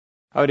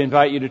I would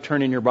invite you to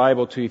turn in your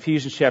Bible to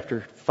Ephesians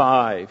chapter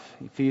 5.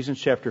 Ephesians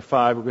chapter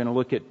 5, we're going to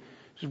look at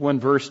just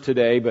one verse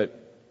today,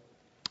 but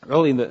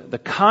really the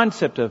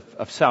concept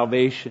of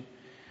salvation.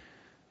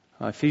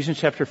 Ephesians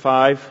chapter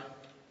 5,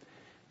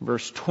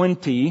 verse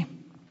 20.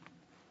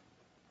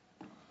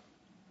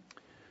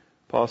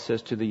 Paul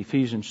says to the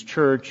Ephesians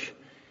church,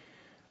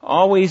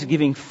 always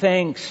giving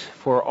thanks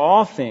for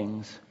all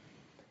things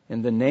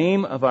in the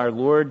name of our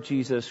Lord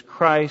Jesus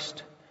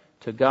Christ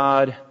to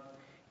God,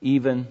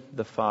 even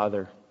the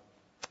Father.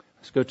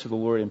 Let's go to the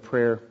Lord in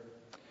prayer.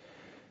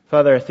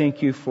 Father, I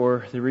thank you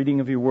for the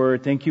reading of your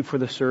word. Thank you for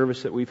the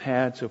service that we've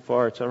had so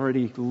far. It's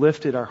already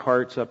lifted our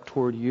hearts up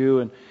toward you.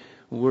 And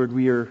Lord,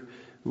 we're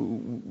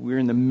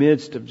in the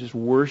midst of just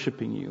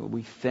worshiping you.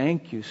 We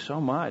thank you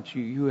so much.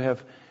 You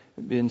have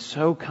been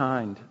so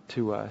kind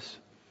to us.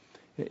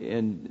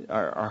 And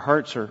our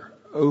hearts are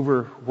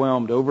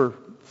overwhelmed,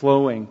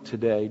 overflowing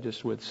today,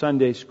 just with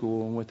Sunday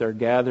school and with our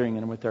gathering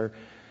and with our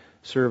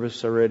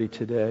service already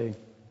today.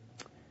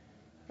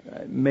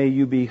 May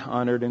you be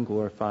honored and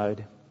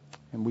glorified.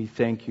 And we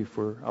thank you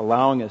for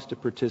allowing us to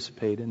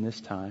participate in this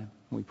time.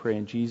 We pray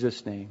in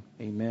Jesus' name.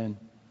 Amen.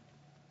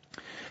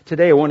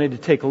 Today I wanted to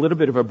take a little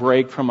bit of a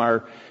break from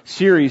our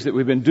series that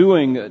we've been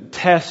doing,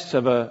 tests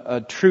of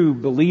a true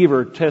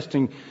believer,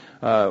 testing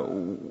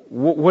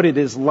what it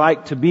is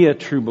like to be a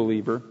true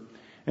believer.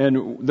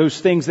 And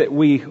those things that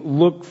we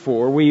look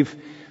for. We've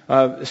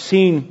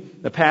seen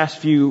the past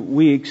few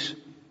weeks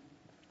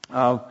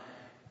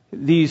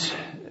these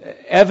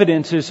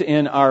evidences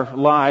in our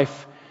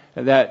life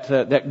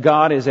that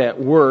God is at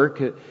work.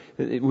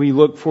 We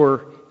look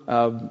for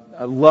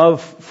a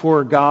love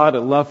for God, a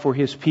love for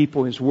His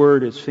people, His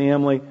Word, His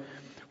family.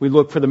 We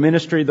look for the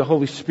ministry of the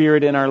Holy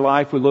Spirit in our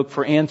life. We look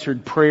for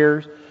answered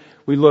prayers.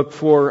 We look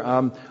for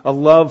a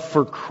love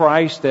for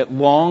Christ that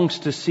longs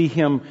to see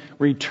Him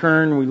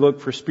return. We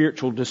look for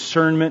spiritual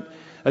discernment,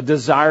 a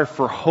desire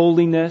for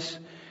holiness.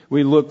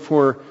 We look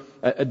for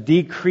a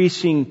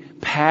decreasing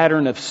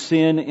pattern of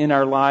sin in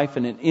our life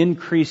and an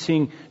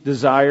increasing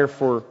desire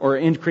for, or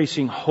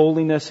increasing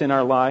holiness in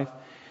our life.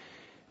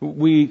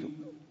 We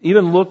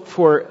even look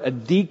for a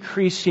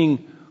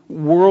decreasing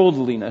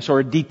worldliness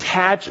or a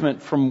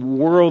detachment from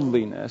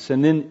worldliness.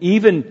 And then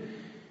even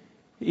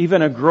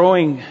a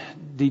growing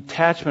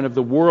detachment of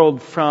the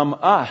world from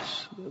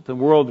us. The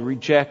world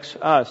rejects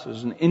us.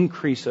 There's an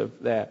increase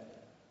of that.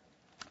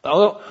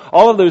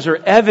 All of those are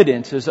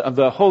evidences of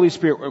the Holy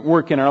Spirit at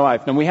work in our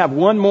life. Now we have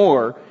one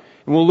more,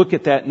 and we'll look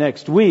at that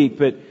next week,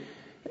 but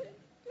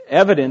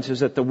evidence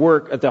is that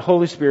the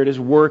Holy Spirit is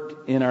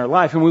worked in our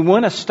life. And we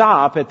want to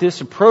stop at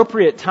this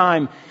appropriate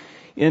time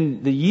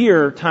in the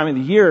year,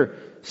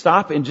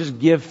 stop and just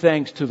give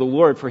thanks to the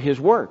Lord for His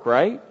work,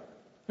 right?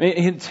 I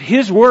mean, it's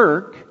His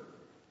work.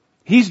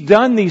 He's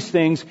done these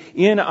things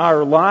in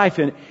our life,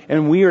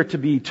 and we are to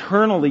be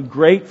eternally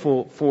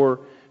grateful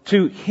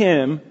to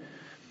Him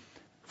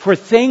for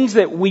things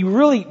that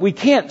we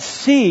can't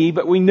see,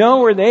 but we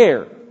know are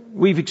there.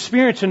 We've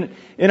experienced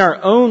in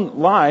our own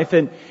life,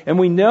 and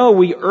we know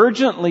we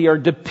urgently are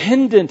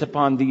dependent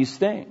upon these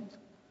things.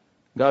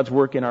 God's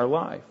work in our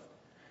life.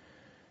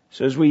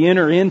 So as we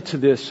enter into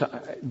this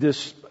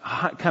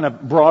kind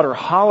of broader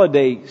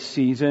holiday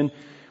season,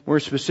 more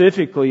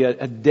specifically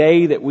a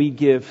day that we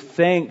give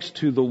thanks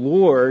to the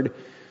Lord,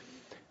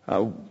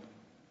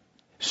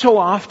 so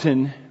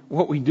often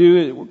what we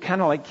do, we're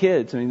kind of like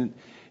kids. I mean,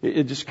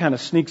 it just kind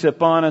of sneaks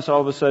up on us. All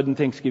of a sudden,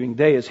 Thanksgiving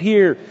Day is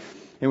here,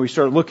 and we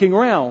start looking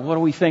around. What are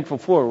we thankful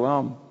for? Well,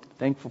 I'm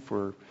thankful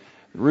for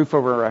the roof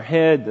over our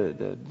head,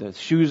 the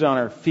shoes on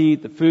our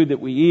feet, the food that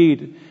we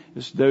eat,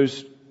 just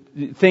those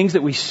things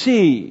that we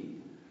see.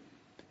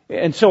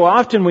 And so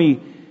often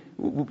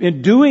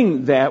in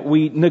doing that,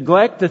 we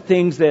neglect the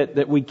things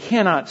that we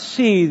cannot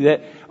see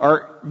that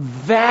are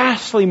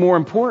vastly more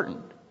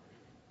important.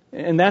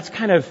 And that's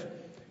kind of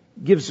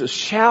gives a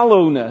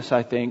shallowness,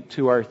 I think,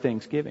 to our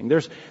Thanksgiving.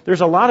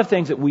 There's a lot of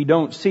things that we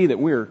don't see that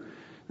we're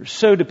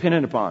so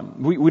dependent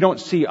upon. We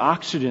don't see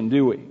oxygen,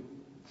 do we?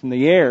 It's in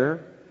the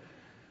air.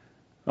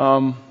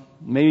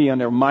 Maybe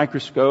under a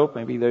microscope,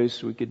 maybe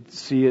we could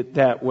see it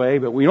that way,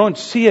 but we don't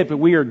see it, but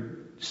we are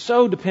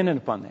so dependent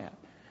upon that.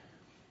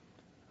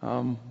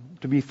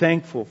 To be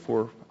thankful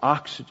for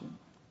oxygen.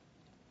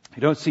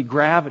 You don't see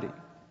gravity.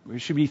 We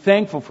should be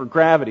thankful for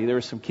gravity. There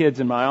were some kids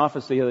in my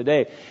office the other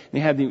day. They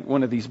had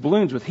one of these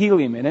balloons with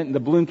helium in it, and the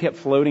balloon kept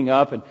floating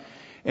up,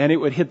 and it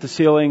would hit the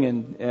ceiling,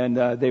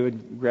 and they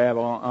would grab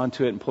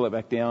onto it and pull it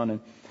back down. And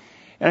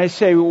I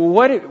say, well,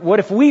 what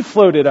if we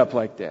floated up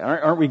like that?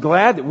 Aren't we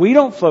glad that we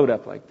don't float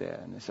up like that?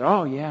 And they said,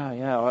 oh yeah,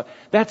 well,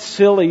 that's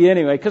silly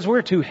anyway, because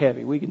we're too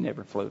heavy. We could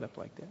never float up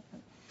like that.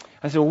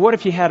 I said, well, what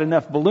if you had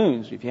enough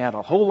balloons? If you had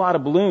a whole lot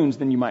of balloons,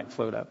 then you might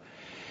float up.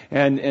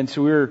 And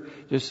so we were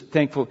just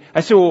thankful.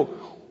 I said, well,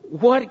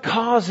 what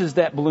causes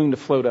that balloon to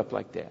float up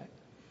like that?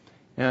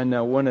 And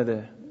one of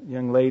the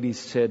young ladies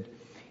said,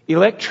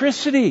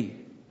 electricity.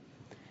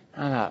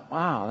 I thought,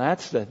 wow,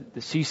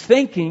 she's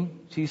thinking.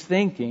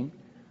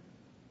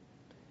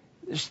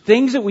 There's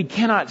things that we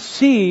cannot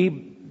see,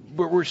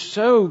 but we're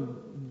so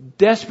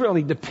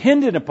desperately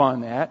dependent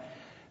upon that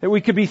we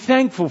could be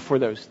thankful for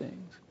those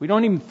things. We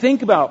don't even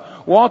think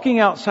about walking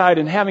outside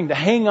and having to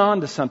hang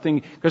on to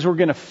something because we're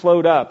going to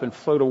float up and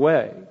float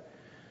away.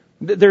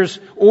 There's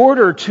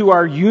order to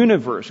our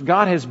universe.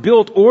 God has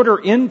built order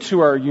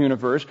into our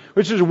universe,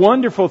 which is a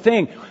wonderful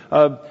thing.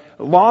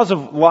 Laws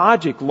of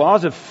logic,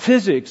 laws of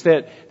physics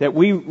that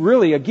we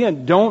really,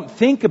 again, don't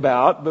think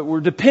about, but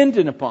we're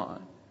dependent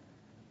upon.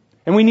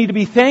 And we need to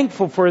be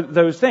thankful for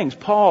those things.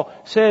 Paul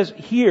says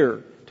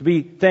here to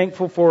be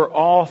thankful for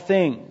all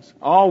things.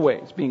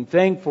 Always being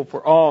thankful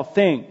for all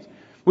things.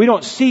 We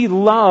don't see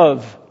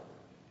love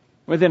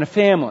within a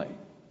family.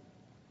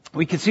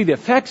 We can see the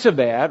effects of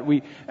that.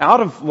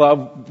 Out of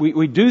love,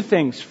 we do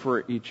things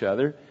for each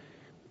other.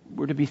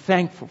 We're to be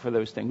thankful for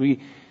those things. We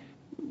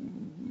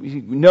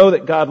know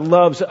that God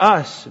loves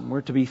us, and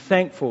we're to be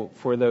thankful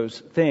for those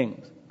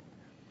things.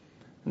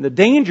 And the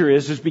danger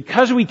is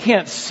because we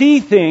can't see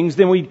things,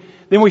 then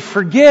we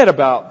forget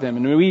about them,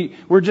 and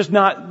we're just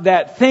not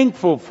that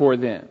thankful for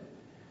them.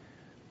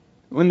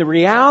 When the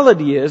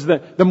reality is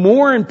that the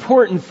more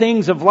important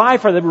things of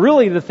life are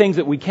really the things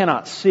that we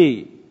cannot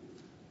see.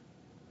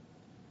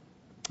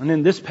 And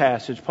in this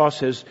passage, Paul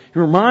says, he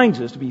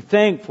reminds us to be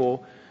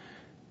thankful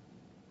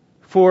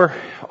for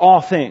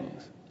all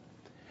things.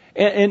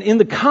 And in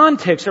the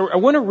context, I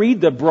want to read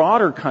the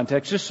broader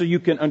context just so you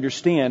can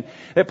understand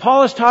that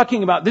Paul is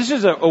talking about, this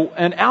is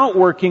an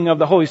outworking of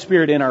the Holy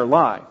Spirit in our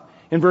life.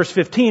 In verse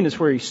 15 is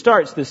where he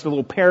starts this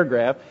little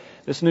paragraph,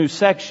 this new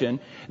section.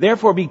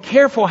 Therefore, be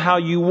careful how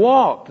you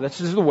walk.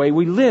 This is the way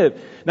we live.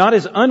 Not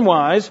as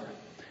unwise,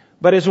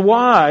 but as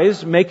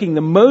wise, making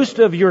the most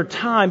of your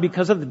time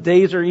because of the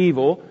days are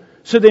evil.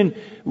 So then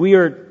we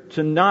are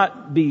to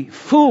not be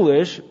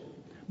foolish,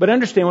 but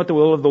understand what the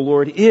will of the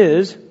Lord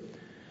is,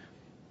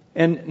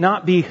 and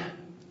not be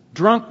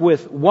drunk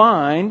with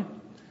wine,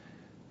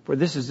 for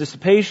this is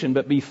dissipation,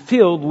 but be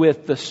filled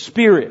with the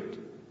Spirit.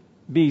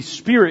 Be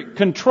Spirit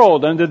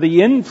controlled under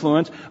the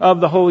influence of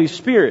the Holy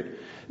Spirit.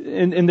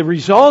 And the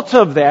result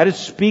of that is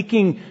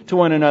speaking to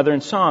one another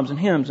in psalms and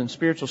hymns and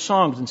spiritual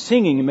songs and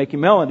singing and making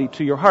melody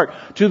to your heart,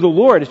 to the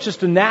Lord. It's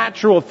just a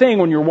natural thing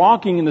when you're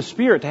walking in the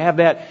Spirit to have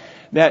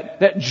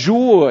that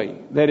joy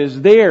that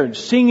is there,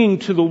 singing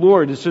to the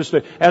Lord. It's just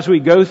as we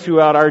go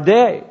throughout our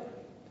day.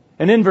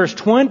 And in verse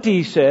 20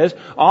 he says,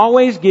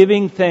 always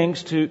giving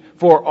thanks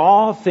for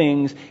all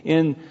things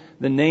in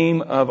the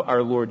name of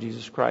our Lord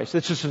Jesus Christ.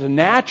 It's just a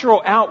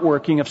natural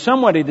outworking of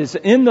somebody that's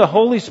in the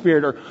Holy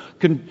Spirit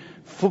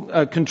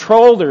or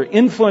controlled or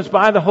influenced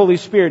by the Holy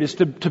Spirit is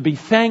to be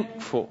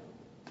thankful.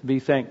 To be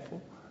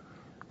thankful.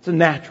 It's a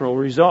natural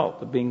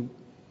result of being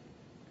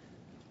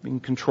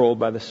controlled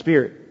by the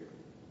Spirit.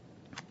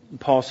 And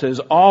Paul says,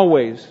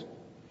 always,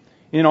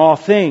 in all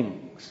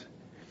things.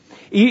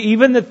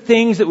 Even the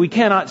things that we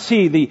cannot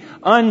see, the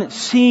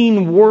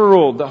unseen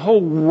world, the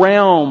whole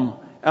realm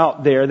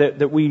out there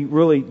that we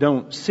really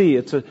don't see.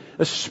 It's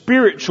a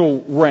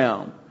spiritual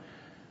realm.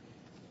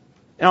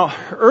 Now,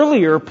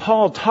 earlier,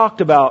 Paul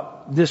talked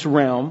about this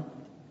realm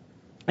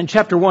in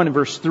chapter 1 and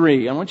verse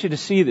 3. I want you to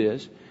see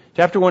this.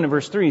 Chapter 1 and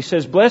verse 3, he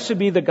says, Blessed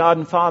be the God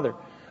and Father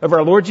of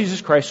our Lord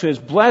Jesus Christ, who has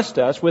blessed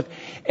us with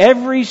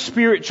every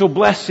spiritual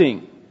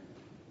blessing.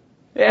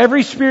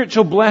 Every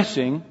spiritual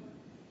blessing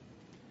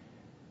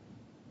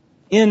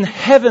in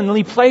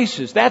heavenly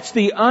places. That's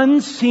the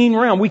unseen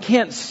realm. We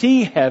can't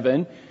see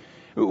heaven.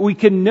 We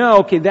can know,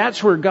 okay,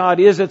 that's where God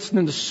is. That's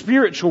in the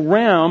spiritual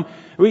realm.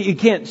 You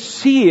can't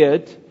see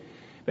it.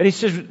 But he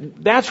says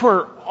that's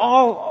where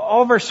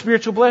all of our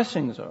spiritual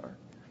blessings are.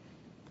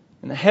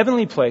 In the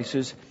heavenly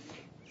places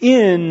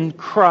in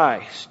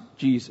Christ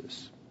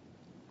Jesus.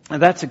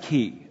 And that's a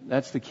key.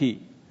 That's the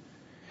key.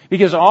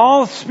 Because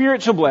all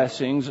spiritual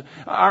blessings,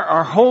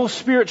 our whole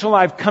spiritual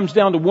life comes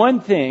down to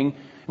one thing.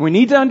 And we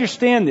need to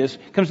understand this.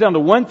 It comes down to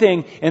one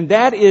thing, and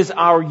that is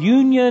our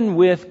union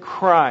with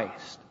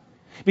Christ.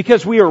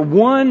 Because we are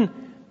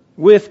one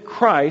with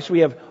Christ, we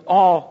have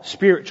all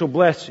spiritual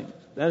blessings.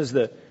 That is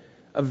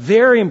a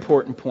very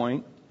important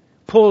point.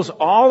 Pulls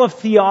all of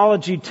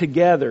theology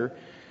together,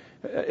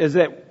 is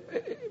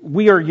that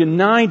we are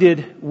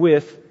united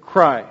with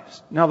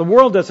Christ. Now the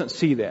world doesn't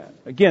see that.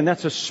 Again,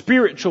 that's a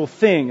spiritual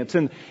thing. It's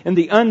in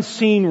the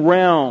unseen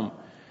realm.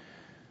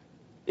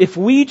 If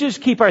we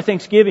just keep our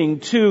thanksgiving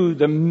to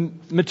the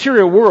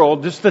material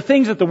world, just the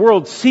things that the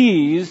world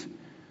sees,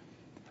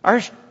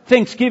 our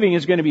thanksgiving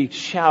is going to be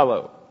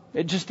shallow.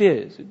 It just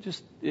is.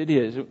 It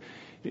is.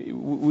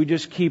 We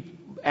just keep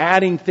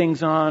adding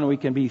things on. We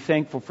can be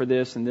thankful for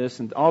this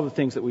and all the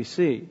things that we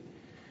see.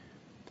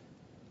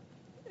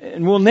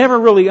 And we'll never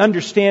really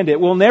understand it.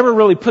 We'll never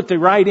really put the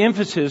right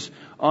emphasis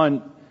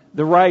on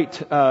the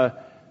right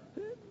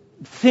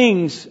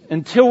things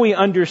until we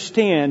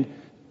understand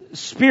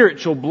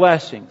spiritual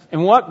blessings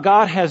and what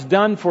God has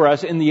done for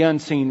us in the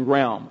unseen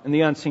realm, in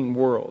the unseen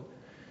world.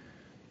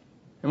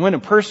 And when a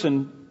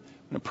person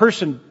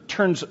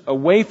turns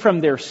away from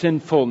their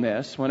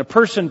sinfulness, when a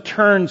person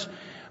turns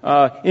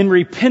in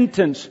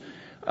repentance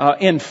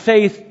and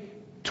faith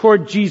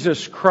toward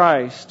Jesus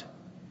Christ,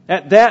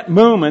 At that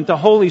moment, the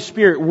Holy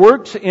Spirit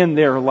works in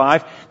their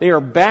life. They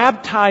are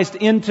baptized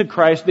into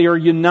Christ. They are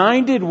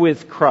united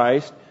with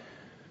Christ.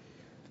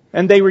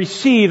 And they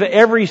receive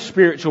every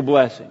spiritual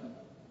blessing.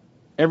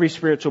 Every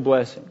spiritual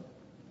blessing.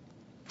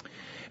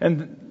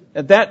 And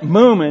at that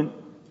moment,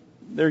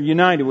 they're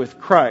united with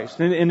Christ.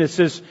 And it's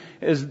as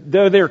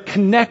though they're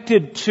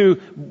connected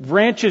to,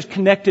 branches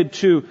connected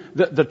to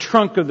the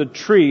trunk of the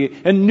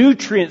tree. And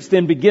nutrients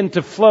then begin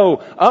to flow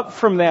up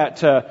from that,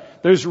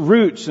 those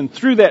roots and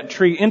through that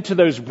tree into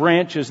those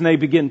branches, and they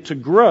begin to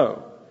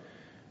grow.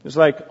 It's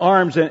like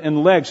arms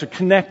and legs are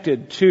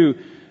connected to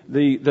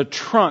the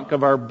trunk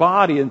of our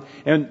body,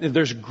 and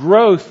there's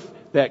growth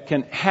that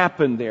can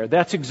happen there.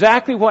 That's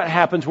exactly what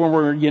happens when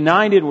we're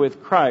united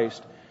with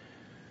Christ.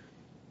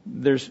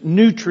 There's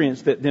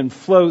nutrients that then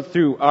flow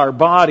through our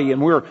body,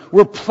 and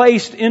we're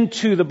placed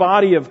into the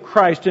body of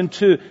Christ,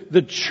 into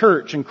the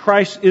church, and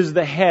Christ is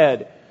the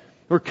head.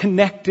 We're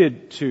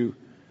connected to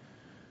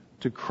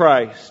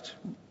Christ.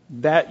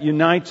 That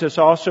unites us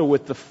also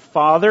with the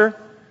Father.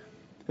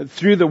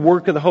 Through the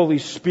work of the Holy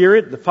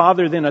Spirit, the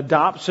Father then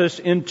adopts us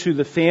into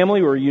the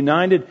family. We're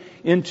united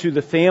into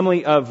the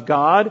family of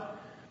God.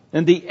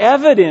 And the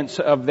evidence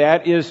of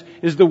that is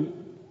the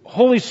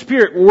Holy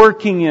Spirit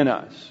working in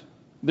us.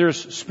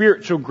 There's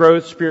spiritual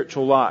growth,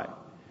 spiritual life.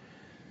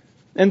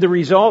 And the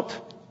result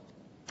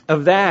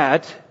of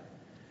that,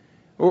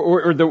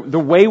 or the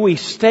way we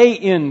stay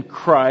in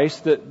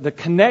Christ, the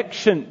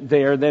connection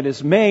there that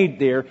is made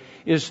there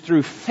is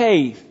through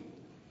faith.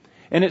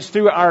 And it's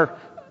through our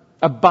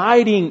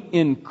abiding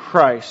in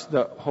Christ,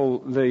 the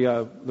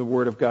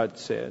Word of God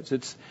says.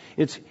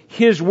 It's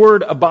His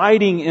Word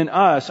abiding in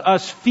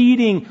us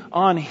feeding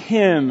on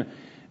Him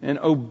and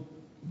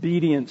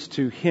obedience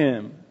to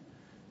Him.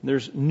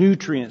 There's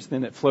nutrients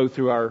then that flow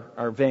through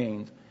our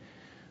veins.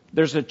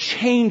 There's a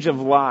change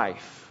of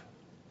life.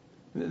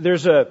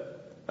 There's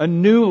a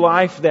new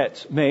life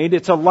that's made.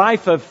 It's a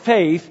life of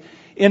faith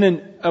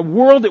in a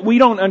world that we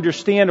don't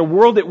understand, a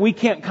world that we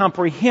can't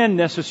comprehend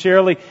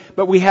necessarily,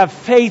 but we have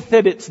faith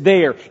that it's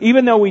there,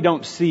 even though we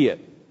don't see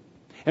it.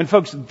 And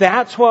folks,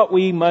 that's what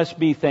we must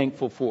be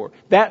thankful for.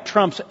 That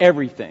trumps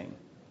everything.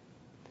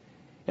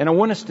 And I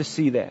want us to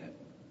see that.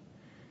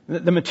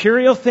 The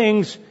material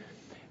things,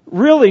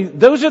 really,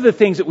 those are the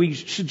things that we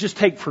should just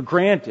take for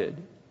granted.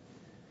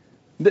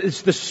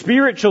 It's the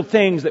spiritual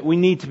things that we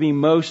need to be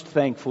most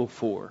thankful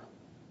for.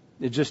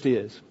 It just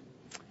is.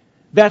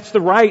 That's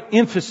the right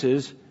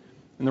emphasis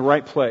in the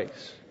right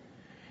place.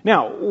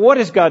 Now, what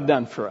has God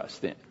done for us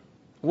then?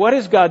 What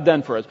has God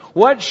done for us?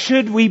 What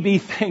should we be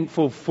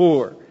thankful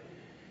for?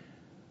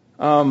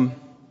 Another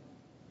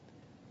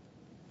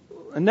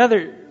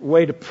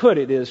way to put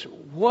it is,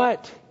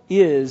 what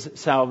is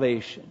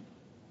salvation?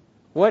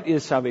 What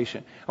is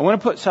salvation? I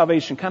want to put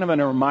salvation kind of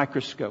under a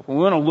microscope. We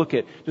want to look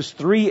at just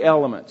three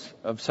elements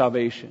of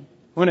salvation.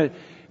 We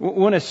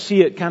want to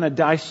see it, kind of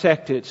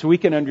dissect it so we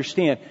can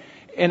understand.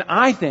 And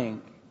I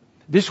think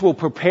this will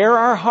prepare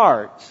our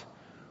hearts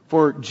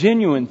for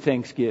genuine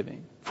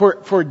thanksgiving,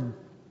 for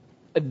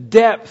a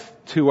depth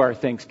to our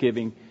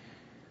thanksgiving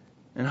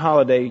and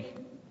holiday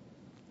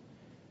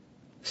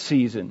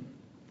season.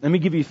 Let me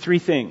give you three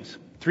things,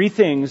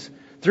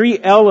 three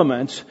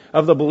elements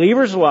of the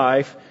believer's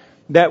life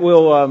that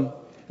will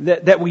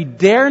that we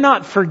dare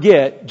not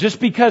forget just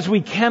because we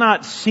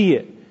cannot see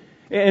it.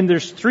 And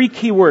there's three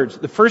key words.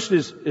 The first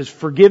is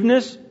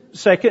forgiveness.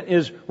 Second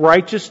is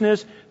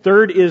righteousness.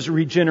 Third is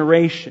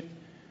regeneration.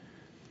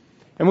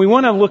 And we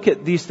want to look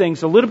at these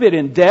things a little bit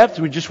in depth.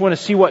 We just want to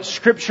see what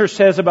Scripture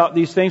says about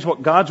these things,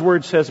 what God's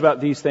Word says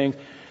about these things,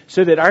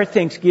 so that our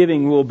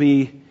thanksgiving will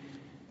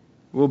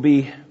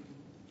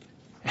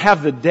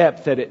have the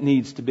depth that it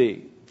needs to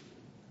be.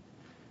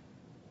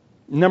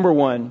 Number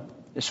one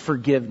is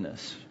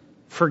forgiveness.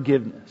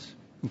 Forgiveness.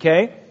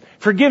 Okay?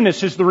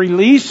 Forgiveness is the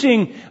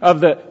releasing of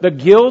the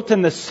guilt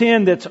and the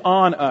sin that's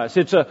on us.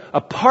 It's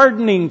a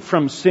pardoning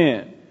from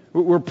sin.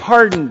 We're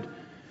pardoned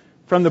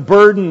from the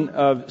burden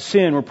of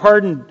sin. We're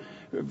pardoned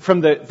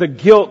from the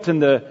guilt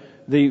and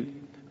the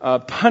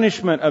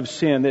punishment of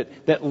sin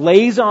that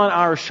lays on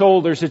our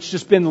shoulders. It's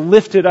just been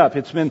lifted up.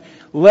 It's been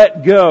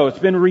let go. It's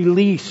been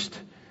released.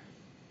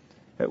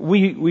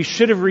 We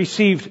should have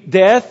received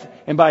death,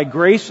 and by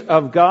grace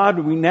of God,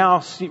 we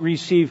now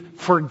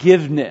receive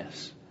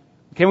forgiveness.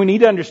 Okay, we need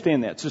to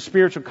understand that. It's a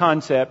spiritual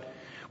concept.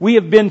 We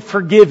have been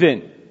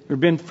forgiven. We've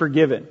been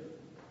forgiven.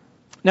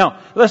 Now,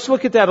 let's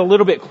look at that a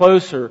little bit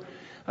closer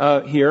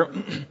here.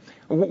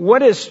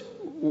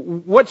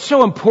 What's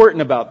so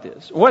important about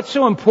this? What's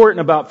so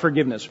important about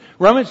forgiveness?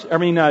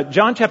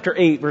 John chapter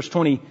 8, verse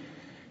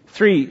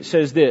 23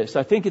 says this.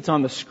 I think it's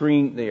on the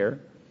screen there.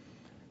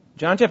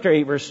 John chapter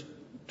 8, verse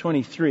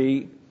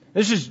 23.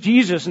 This is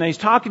Jesus, and He's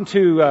talking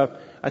to,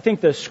 I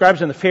think, the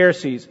scribes and the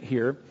Pharisees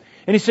here.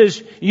 And He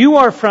says, you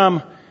are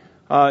from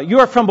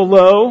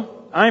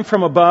below, I am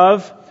from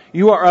above.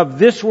 You are of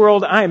this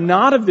world, I am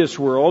not of this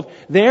world.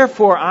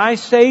 Therefore I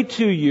say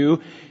to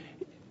you,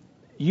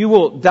 you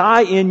will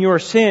die in your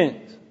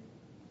sins,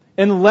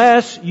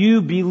 unless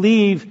you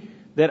believe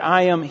that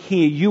I am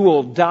He, you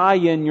will die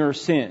in your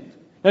sins.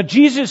 Now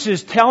Jesus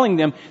is telling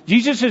them,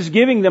 Jesus is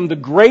giving them the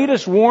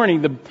greatest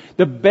warning,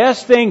 the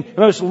best thing,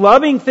 the most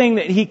loving thing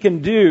that He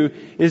can do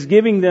is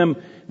giving them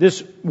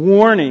this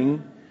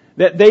warning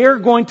that they are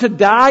going to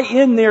die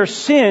in their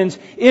sins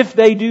if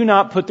they do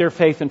not put their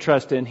faith and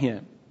trust in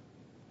Him.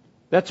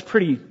 That's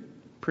pretty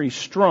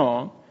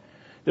strong.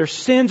 Their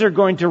sins are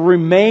going to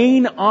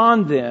remain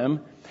on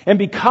them. And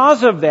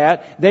because of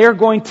that, they are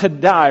going to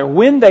die.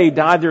 When they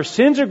die, their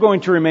sins are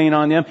going to remain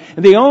on them.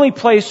 And the only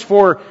place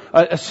for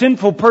a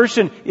sinful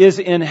person is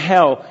in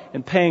hell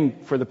and paying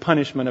for the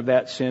punishment of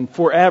that sin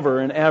forever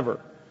and ever.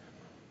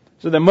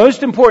 So the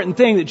most important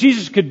thing that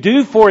Jesus could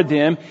do for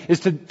them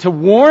is to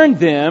warn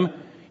them,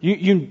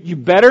 you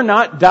better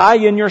not die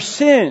in your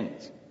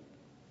sins.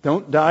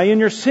 Don't die in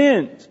your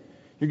sins.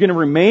 You're going to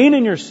remain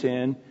in your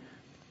sin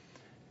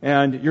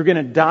and you're going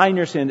to die in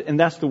your sin. And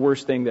that's the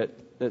worst thing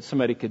that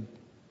somebody could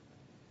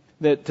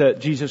that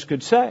Jesus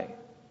could say.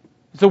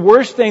 It's the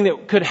worst thing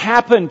that could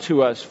happen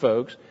to us,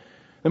 folks.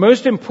 The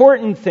most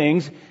important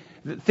thing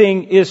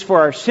is for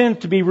our sin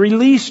to be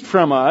released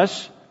from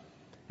us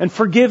and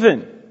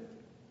forgiven.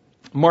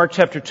 Mark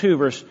chapter 2,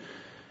 verse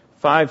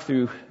 5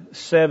 through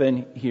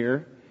 7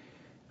 here.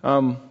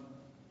 Who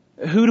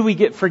do we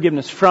get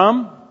forgiveness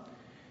from?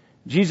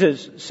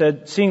 Jesus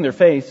said, seeing their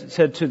faith,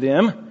 said to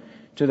them,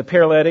 to the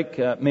paralytic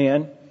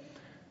man,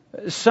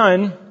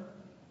 Son,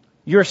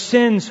 your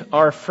sins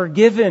are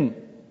forgiven.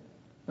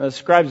 The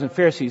scribes and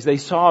Pharisees, they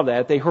saw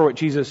that. They heard what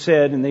Jesus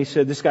said and they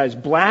said, this guy's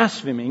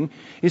blaspheming.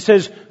 He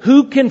says,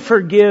 who can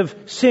forgive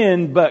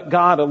sin but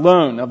God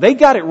alone? Now they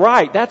got it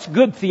right. That's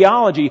good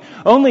theology.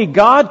 Only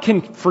God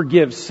can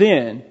forgive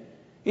sin.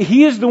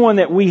 He is the one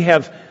that we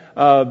have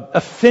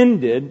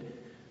offended.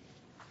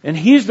 And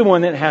He's the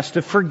one that has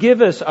to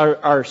forgive us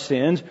our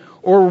sins,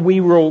 or we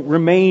will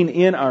remain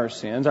in our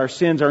sins. Our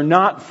sins are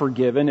not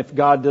forgiven if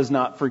God does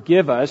not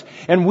forgive us.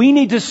 And we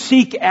need to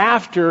seek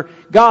after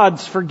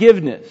God's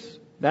forgiveness.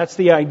 That's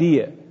the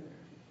idea.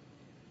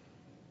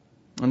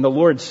 And the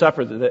Lord's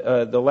Supper,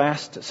 the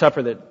Last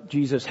Supper that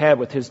Jesus had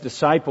with His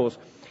disciples,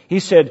 He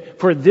said,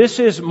 for this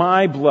is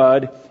my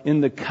blood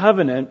in the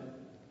covenant,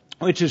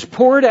 which is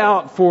poured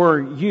out for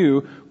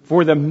you,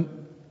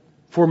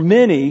 for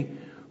many,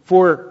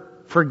 for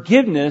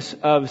forgiveness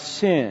of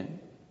sin.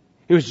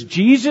 It was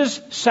Jesus'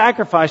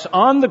 sacrifice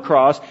on the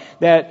cross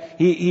that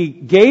He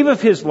gave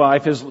of His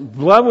life. His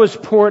blood was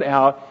poured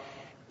out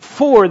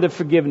for the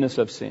forgiveness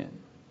of sin.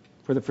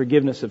 For the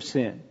forgiveness of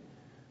sin.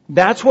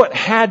 That's what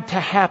had to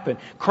happen.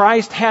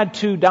 Christ had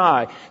to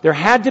die. There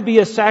had to be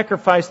a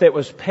sacrifice that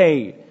was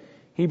paid.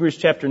 Hebrews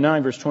chapter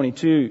 9 verse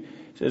 22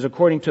 says,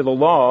 according to the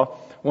law,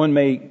 one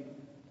may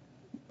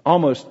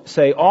almost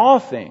say all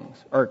things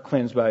are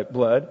cleansed by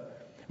blood.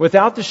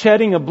 Without the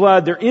shedding of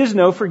blood, there is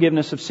no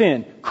forgiveness of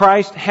sin.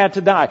 Christ had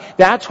to die.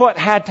 That's what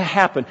had to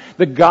happen.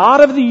 The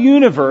God of the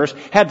universe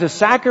had to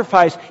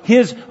sacrifice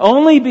His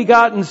only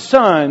begotten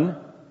Son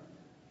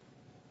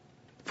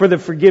for the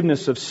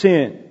forgiveness of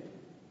sin.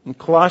 In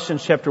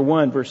Colossians chapter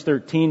 1 verse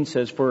 13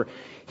 says, for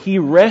He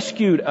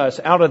rescued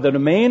us out of the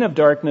domain of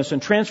darkness and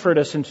transferred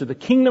us into the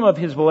kingdom of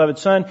His beloved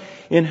Son,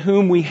 in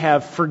whom we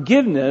have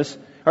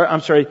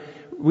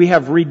we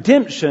have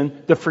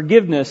redemption, the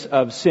forgiveness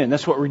of sin.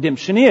 That's what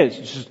redemption is.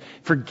 It's just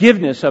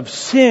forgiveness of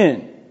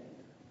sin.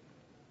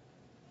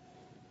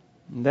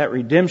 And that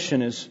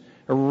redemption is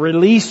a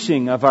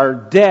releasing of our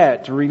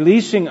debt, a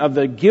releasing of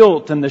the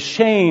guilt and the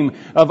shame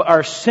of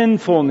our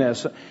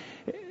sinfulness.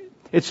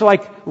 It's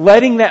like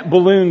letting that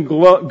balloon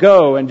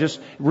go and just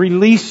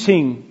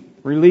releasing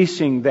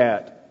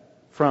that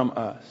from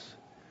us.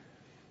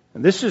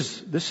 And this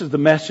is the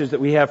message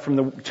that we have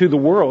to the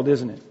world,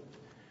 isn't it?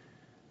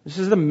 This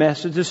is the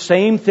message, the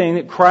same thing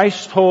that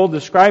Christ told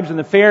the scribes and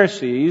the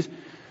Pharisees,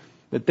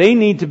 that they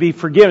need to be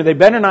forgiven. They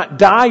better not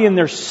die in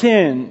their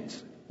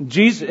sins.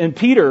 Jesus and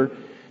Peter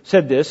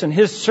said this in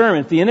his sermon.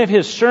 At the end of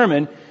his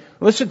sermon,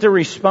 listen to the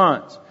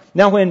response.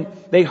 Now when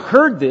they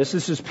heard this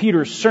is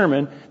Peter's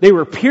sermon, they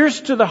were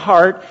pierced to the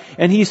heart,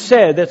 and he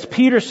said, that's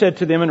Peter said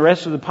to them, and the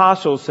rest of the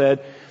apostles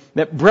said,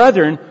 that,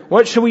 brethren,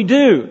 what shall we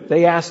do?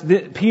 They asked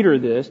Peter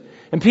this,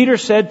 and Peter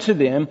said to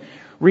them,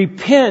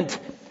 repent,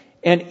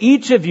 and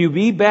each of you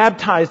be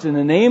baptized in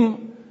the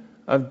name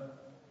of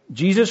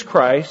Jesus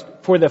Christ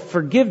for the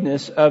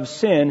forgiveness of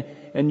sin,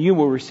 and you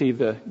will receive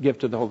the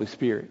gift of the Holy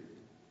Spirit.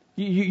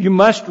 You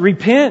must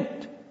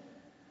repent.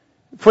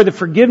 For the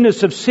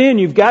forgiveness of sin,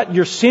 you've got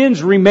your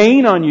sins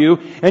remain on you,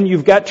 and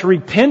you've got to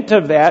repent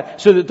of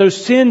that so that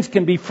those sins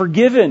can be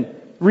forgiven,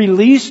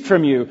 released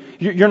from you.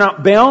 You're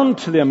not bound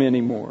to them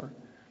anymore.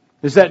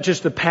 Is that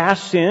just the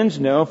past sins?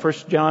 No. 1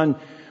 John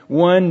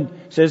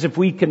 1 says if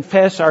we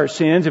confess our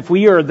sins, if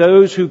we are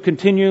those who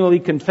continually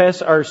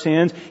confess our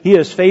sins, He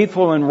is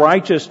faithful and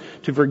righteous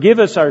to forgive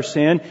us our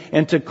sin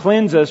and to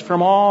cleanse us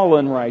from all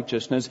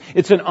unrighteousness.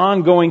 It's an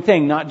ongoing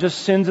thing, not just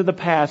sins of the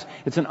past.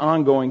 It's an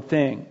ongoing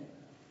thing.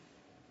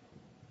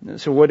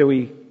 So where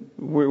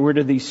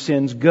do these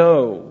sins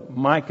go?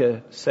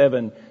 Micah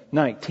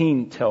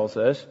 7:19 tells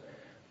us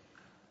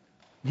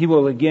He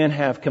will again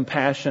have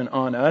compassion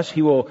on us.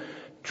 He will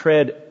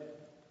tread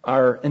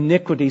our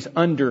iniquities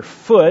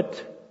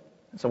underfoot.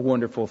 That's a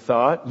wonderful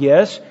thought.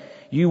 Yes,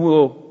 you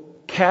will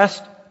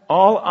cast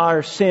all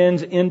our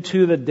sins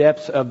into the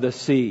depths of the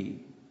sea.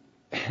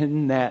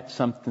 Isn't that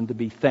something to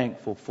be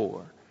thankful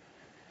for?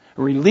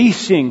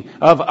 Releasing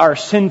of our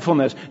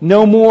sinfulness.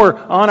 No more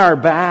on our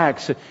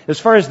backs. As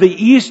far as the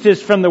east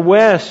is from the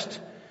west,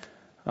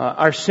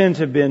 our sins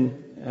have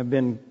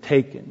been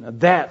taken.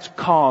 That's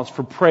cause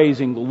for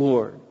praising the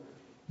Lord.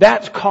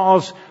 That's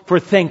cause for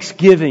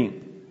thanksgiving.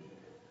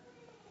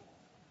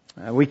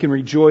 We can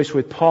rejoice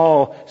with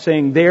Paul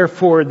saying,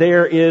 therefore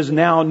there is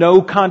now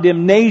no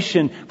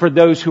condemnation for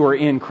those who are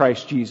in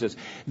Christ Jesus.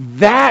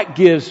 That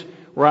gives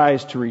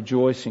rise to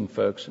rejoicing,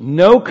 folks.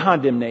 No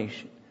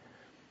condemnation.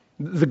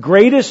 The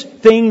greatest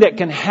thing that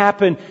can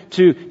happen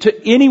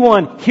to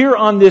anyone here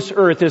on this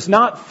earth is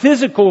not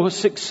physical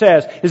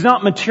success, is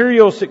not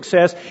material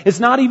success, it's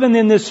not even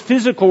in this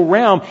physical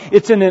realm,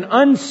 it's in an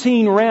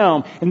unseen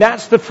realm, and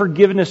that's the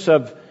forgiveness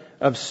of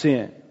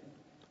sin.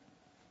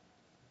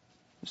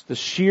 It's the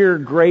sheer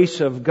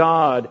grace of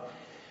God,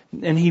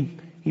 and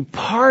He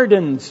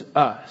pardons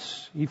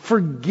us. He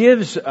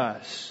forgives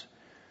us.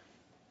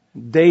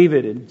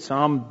 David in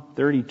Psalm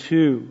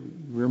 32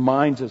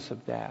 reminds us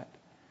of that.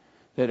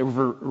 That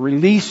over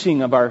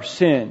releasing of our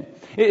sin.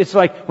 It's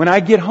like when I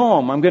get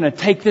home, I'm going to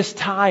take this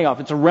tie off.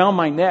 It's around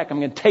my neck. I'm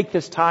going to take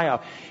this tie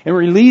off and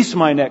release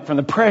my neck from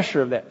the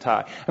pressure of that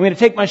tie. I'm going to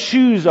take my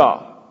shoes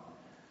off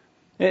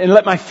and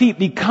let my feet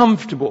be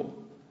comfortable.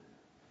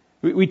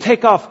 We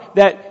take off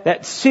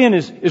that sin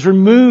is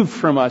removed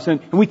from us,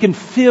 and we can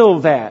feel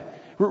that.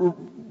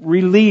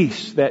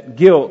 Release that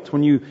guilt.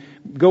 When you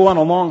go on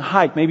a long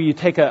hike, maybe you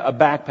take a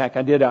backpack.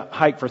 I did a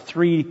hike for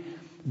 3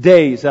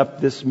 days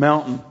up this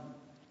mountain.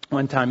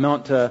 One time,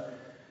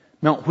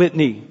 Mount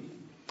Whitney.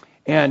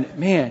 And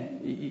man,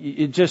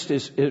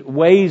 it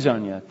weighs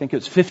on you. I think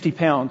it's 50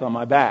 pounds on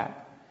my back.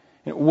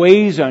 It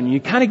weighs on you. You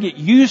kind of get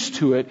used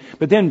to it.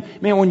 But then,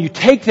 man, when you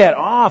take that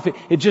off,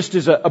 it just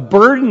is a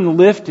burden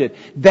lifted.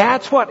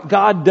 That's what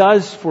God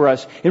does for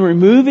us in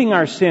removing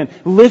our sin,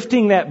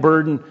 lifting that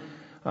burden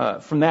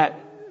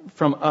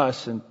from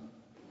us and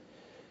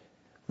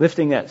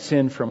lifting that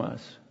sin from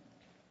us.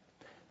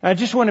 I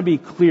just want to be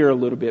clear a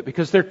little bit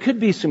because there could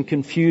be some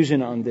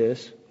confusion on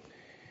this.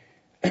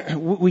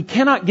 We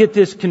cannot get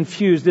this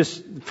confused,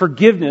 this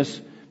forgiveness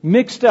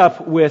mixed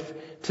up with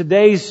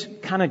today's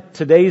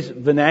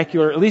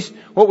vernacular. At least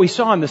what we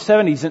saw in the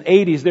 70s and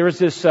 80s, there was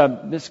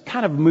this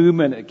kind of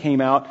movement that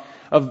came out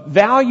of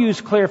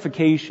values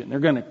clarification. They're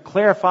going to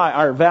clarify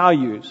our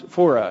values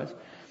for us.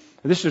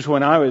 This is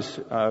when I was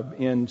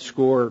in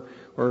school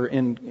or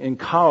in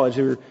college.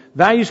 There were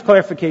values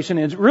clarification,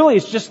 and really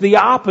it's just the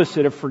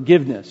opposite of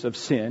forgiveness of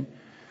sin.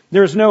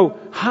 There's no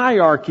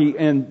hierarchy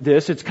in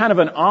this. It's kind of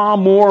an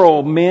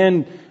amoral,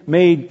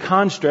 man-made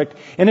construct,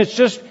 and it's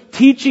just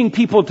teaching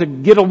people to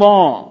get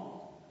along.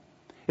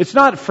 It's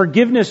not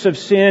forgiveness of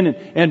sin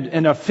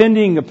and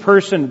offending a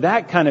person,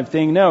 that kind of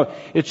thing. No,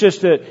 it's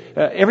just that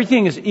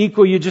everything is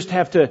equal. You just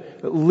have to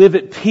live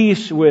at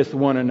peace with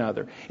one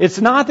another. It's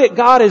not that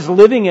God is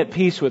living at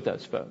peace with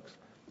us, folks.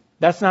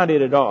 That's not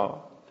it at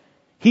all.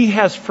 He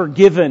has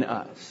forgiven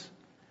us.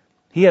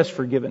 He has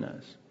forgiven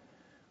us.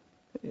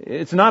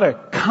 It's not a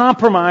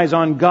compromise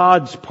on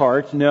God's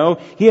part. No,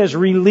 He has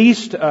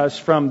released us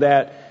from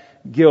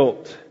that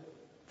guilt,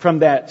 from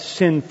that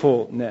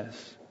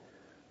sinfulness.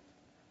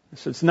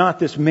 So it's not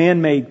this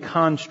man-made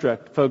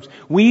construct, folks.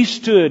 We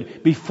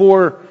stood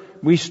before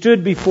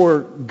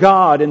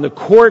God in the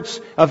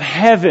courts of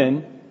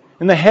heaven,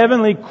 in the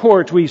heavenly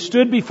courts. We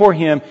stood before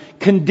Him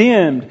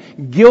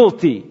condemned,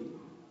 guilty.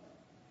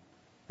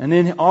 And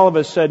then all of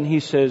a sudden He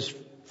says,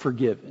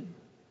 forgiven.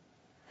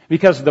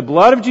 Because the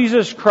blood of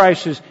Jesus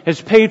Christ has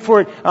paid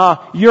for it,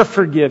 you're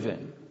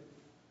forgiven.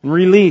 And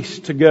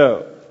released to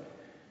go.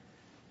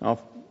 Now,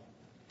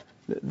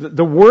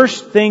 the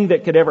worst thing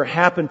that could ever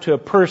happen to a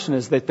person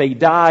is that they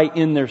die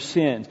in their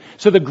sins.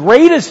 So the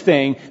greatest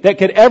thing that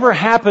could ever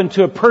happen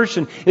to a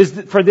person is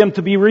for them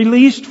to be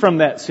released from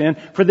that sin,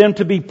 for them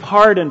to be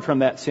pardoned from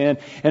that sin.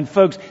 And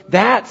folks,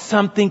 that's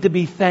something to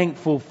be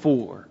thankful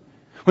for.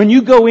 When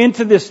you go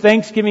into this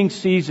Thanksgiving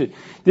season,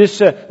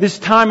 this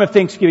time of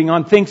Thanksgiving,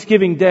 on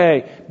Thanksgiving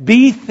Day,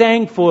 be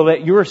thankful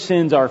that your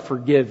sins are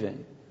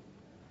forgiven.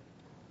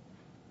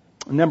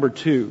 Number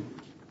 2.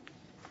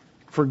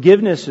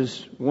 Forgiveness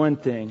is one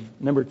thing.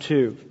 Number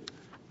 2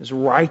 is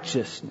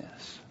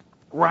righteousness.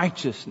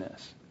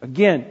 Righteousness.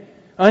 Again,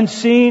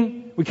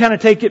 unseen. We kind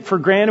of take it for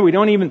granted. We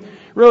don't even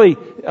really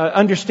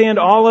understand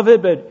all of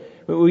it, but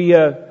we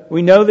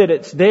know that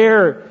it's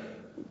there.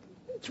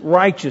 It's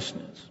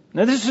righteousness.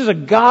 Now this is a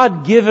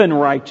God-given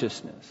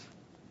righteousness.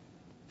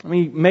 Let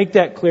me make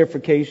that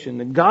clarification.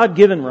 The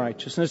God-given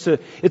righteousness,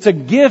 it's a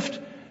gift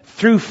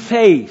through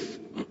faith.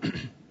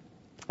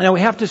 Now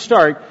we have to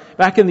start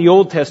back in the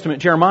Old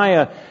Testament.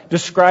 Jeremiah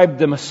described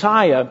the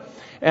Messiah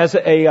as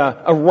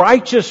a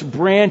righteous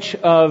branch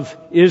of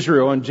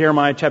Israel in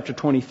Jeremiah chapter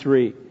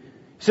 23. It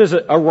says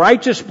a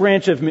righteous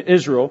branch of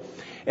Israel.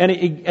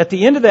 And at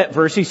the end of that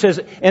verse, he says,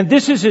 and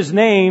this is his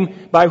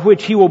name by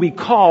which he will be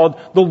called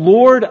the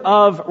Lord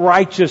of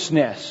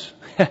righteousness.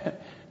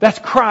 That's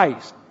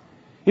Christ.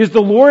 He is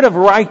the Lord of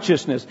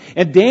righteousness.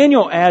 And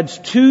Daniel adds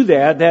to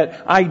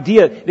that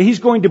idea that he's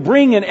going to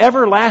bring an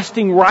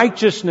everlasting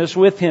righteousness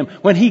with him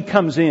when he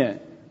comes in.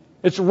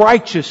 It's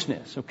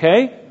righteousness,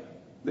 okay?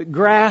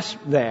 Grasp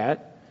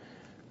that.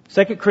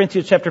 2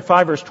 Corinthians chapter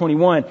 5 verse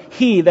 21.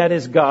 He, that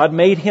is God,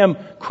 made him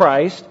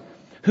Christ,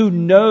 who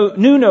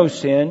knew no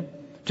sin,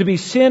 to be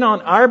sin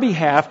on our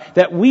behalf,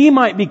 that we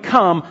might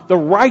become the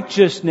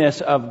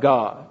righteousness of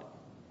God.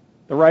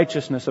 The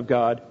righteousness of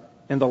God.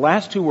 And the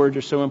last two words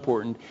are so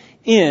important.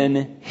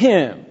 In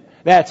Him.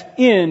 That's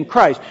in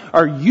Christ.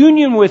 Our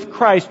union with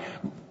Christ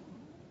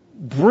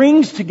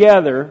brings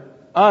together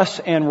us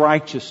and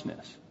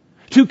righteousness.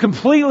 Two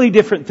completely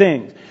different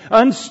things.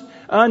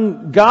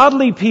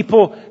 Ungodly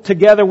people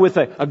together with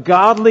a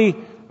godly,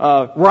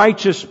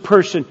 righteous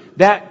person,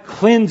 that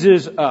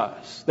cleanses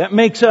us. That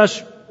makes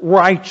us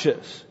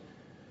righteous.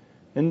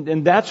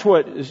 And that's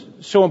what is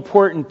so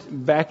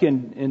important back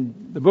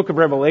in the book of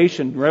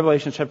Revelation,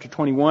 Revelation chapter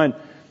 21,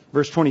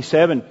 verse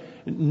 27.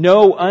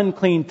 No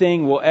unclean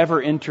thing will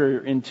ever enter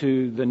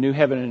into the new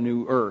heaven and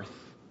new earth.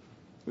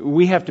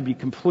 We have to be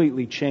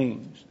completely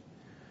changed.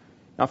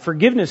 Now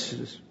forgiveness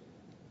is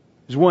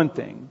one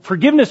thing.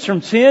 Forgiveness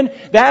from sin,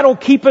 that'll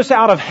keep us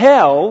out of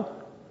hell.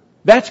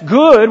 That's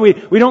good.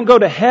 We don't go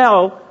to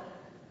hell.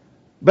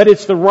 But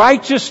it's the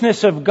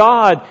righteousness of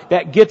God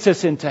that gets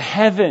us into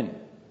heaven.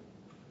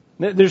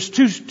 There's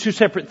two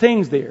separate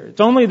things there.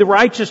 It's only the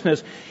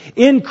righteousness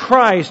in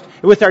Christ,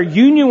 with our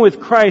union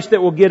with Christ,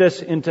 that will get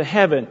us into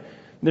heaven.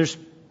 There's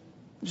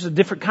a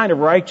different kind of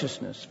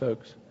righteousness,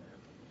 folks.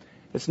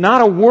 It's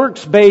not a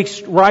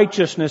works-based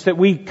righteousness that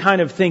we kind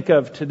of think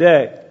of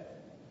today.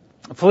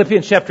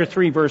 Philippians chapter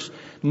 3 verse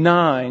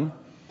 9.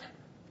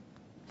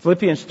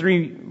 Philippians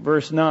 3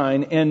 verse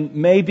 9. And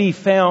may be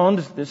found,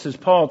 this is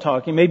Paul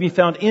talking, may be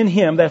found in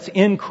Him, that's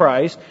in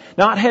Christ,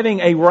 not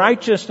having a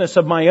righteousness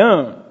of my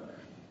own,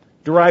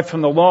 derived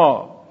from the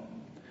law,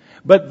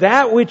 but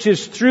that which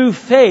is through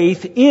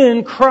faith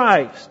in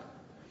Christ.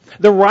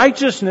 The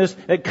righteousness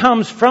that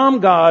comes from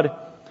God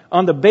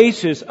on the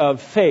basis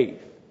of faith.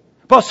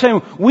 Paul's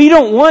saying we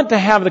don't want to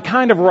have the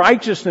kind of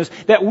righteousness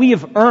that we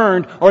have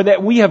earned or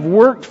that we have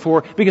worked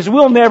for, because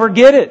we'll never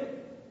get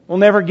it. We'll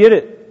never get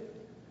it.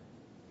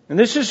 And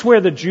this is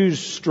where the Jews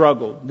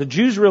struggled. The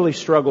Jews really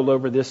struggled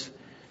over this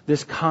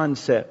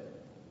concept.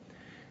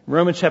 In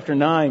Romans chapter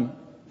 9,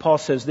 Paul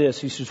says this.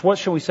 He says, what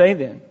shall we say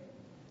then?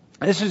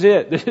 This is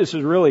it.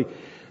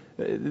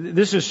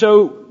 This is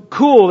so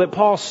cool that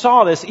Paul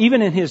saw this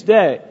even in his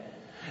day.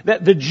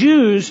 That the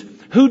Jews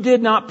who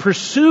did not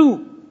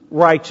pursue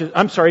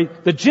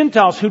the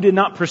Gentiles who did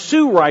not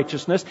pursue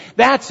righteousness,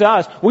 that's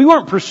us. We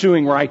weren't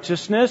pursuing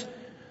righteousness.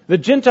 The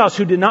Gentiles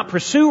who did not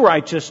pursue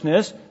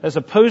righteousness, as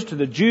opposed to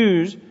the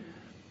Jews,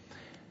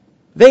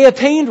 they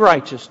attained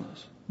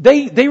righteousness.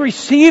 They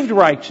received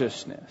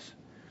righteousness.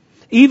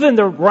 Even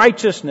the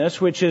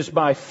righteousness which is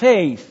by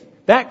faith,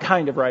 that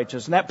kind of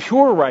righteousness, that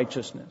pure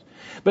righteousness.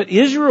 But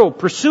Israel,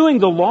 pursuing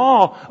the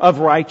law of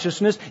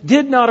righteousness,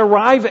 did not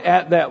arrive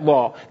at that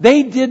law.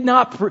 They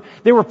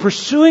were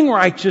pursuing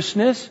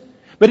righteousness,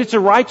 but it's a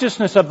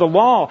righteousness of the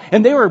law.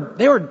 And they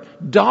were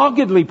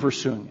doggedly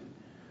pursuing it.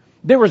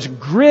 There was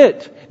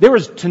grit. There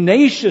was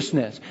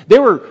tenaciousness. They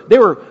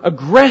were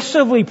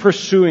aggressively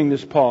pursuing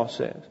this, Paul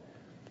says.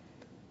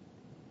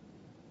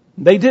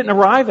 They didn't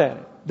arrive at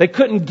it. They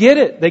couldn't get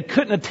it. They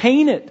couldn't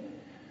attain it.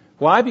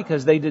 Why?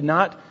 Because they did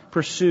not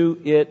pursue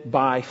it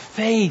by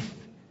faith.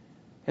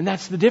 And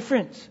that's the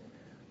difference.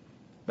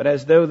 But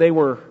as though they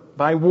were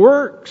by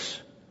works,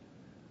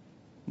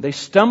 they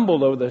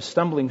stumbled over the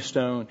stumbling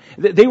stone.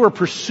 They were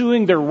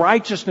pursuing their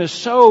righteousness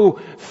so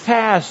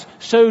fast,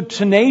 so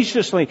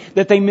tenaciously,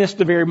 that they missed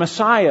the very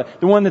Messiah,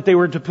 the one that they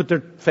were to put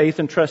their faith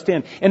and trust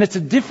in. And it's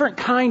a different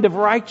kind of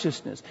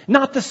righteousness.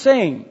 Not the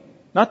same.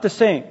 Not the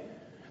same.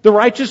 The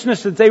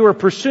righteousness that they were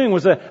pursuing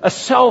was a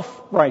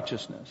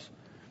self-righteousness.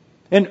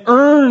 An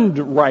earned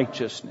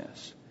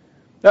righteousness.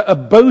 A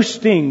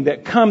boasting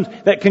that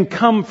can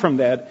come from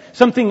that.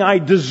 Something I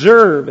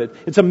deserve.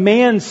 It's a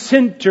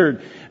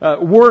man-centered,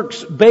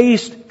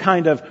 works-based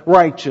kind of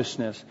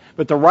righteousness.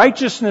 But the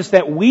righteousness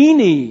that we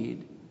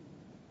need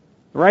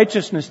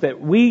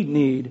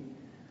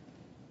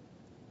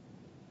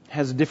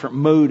has a different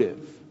motive.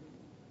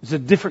 It's a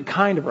different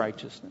kind of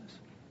righteousness.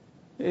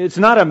 It's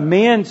not a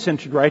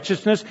man-centered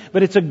righteousness,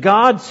 but it's a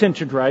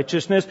God-centered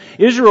righteousness.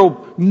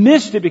 Israel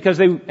missed it because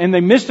they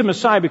missed the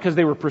Messiah because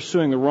they were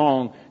pursuing the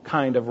wrong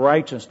kind of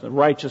righteousness, the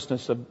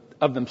righteousness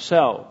of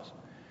themselves.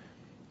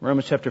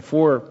 Romans chapter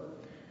 4,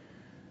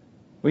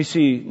 we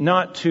see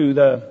not to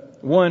the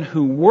one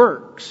who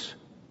works.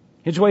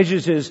 His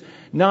wages is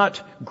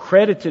not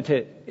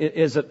credited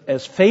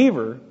as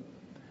favor,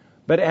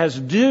 but as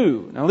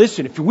due. Now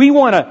listen, if we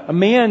want a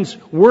man's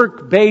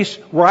work-based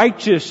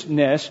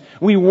righteousness,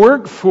 we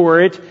work for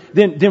it,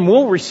 then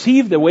we'll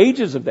receive the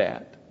wages of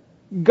that.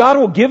 God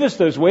will give us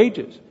those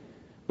wages.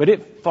 But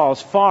it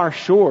falls far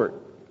short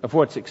of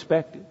what's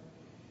expected.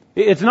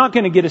 It's not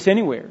going to get us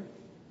anywhere.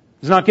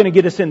 It's not going to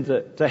get us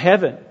into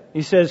heaven.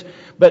 He says,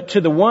 but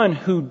to the one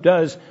who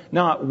does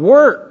not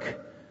work,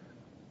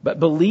 but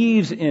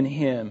believes in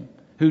Him,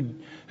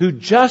 who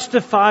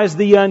justifies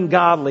the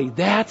ungodly.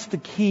 That's the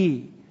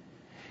key.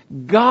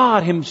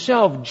 God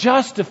Himself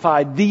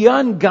justified the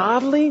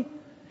ungodly.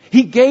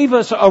 He gave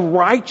us a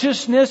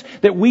righteousness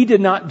that we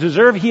did not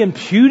deserve. He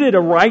imputed a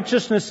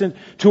righteousness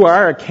to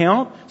our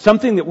account,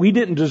 something that we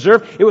didn't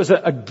deserve. It was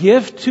a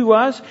gift to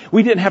us.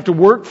 We didn't have to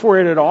work for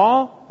it at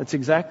all. That's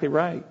exactly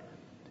right.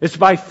 It's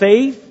by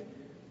faith.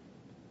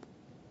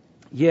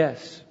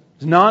 Yes.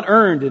 It's not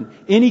earned in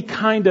any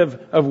kind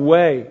of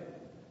way.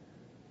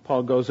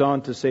 Paul goes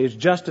on to say, is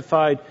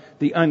justified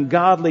the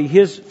ungodly.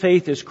 His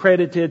faith is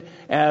credited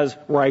as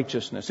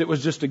righteousness. It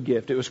was just a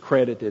gift. It was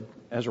credited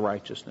as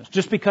righteousness.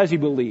 Just because he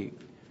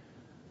believed.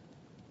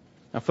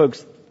 Now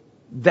folks,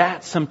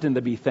 that's something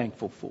to be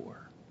thankful for.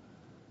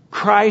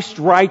 Christ's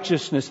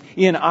righteousness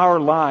in our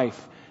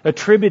life,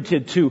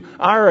 attributed to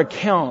our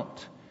account.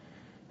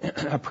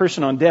 A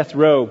person on death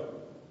row,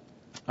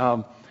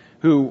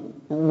 who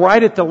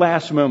right at the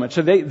last moment,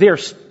 so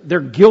they're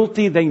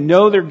guilty, they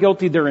know they're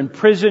guilty, they're in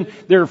prison,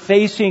 they're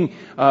facing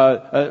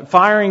a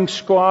firing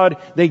squad,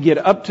 they get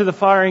up to the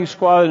firing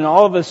squad and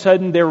all of a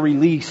sudden they're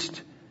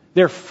released.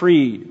 They're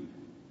freed.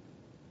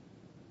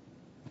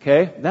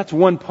 Okay? That's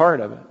one part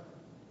of it.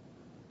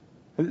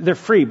 They're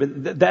free,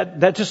 but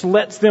that just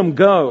lets them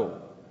go.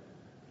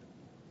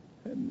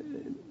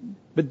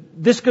 But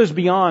this goes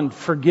beyond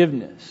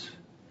forgiveness.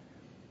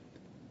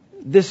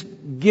 This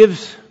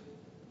gives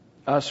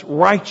us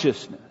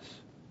righteousness.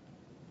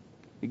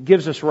 It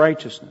gives us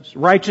righteousness.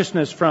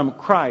 Righteousness from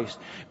Christ.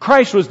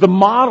 Christ was the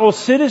model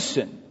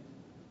citizen.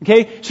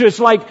 Okay? So it's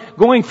like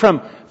going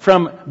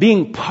from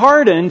being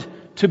pardoned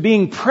to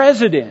being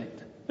president.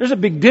 There's a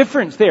big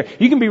difference there.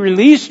 You can be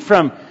released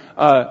from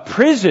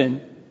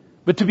prison,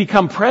 but to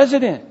become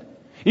president.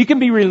 You can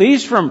be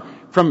released from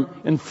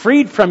and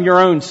freed from your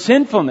own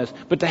sinfulness,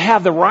 but to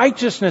have the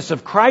righteousness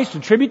of Christ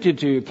attributed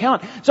to your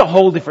account, it's a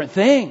whole different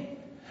thing.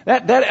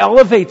 That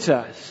elevates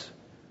us.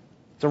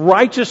 It's a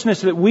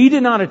righteousness that we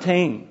did not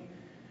attain.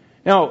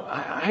 Now,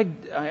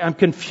 I'm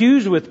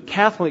confused with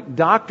Catholic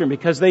doctrine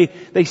because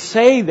they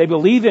say they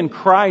believe in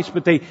Christ,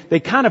 but they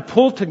kind of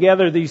pull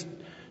together these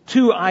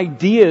two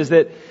ideas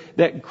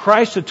that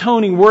Christ's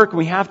atoning work,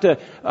 we have to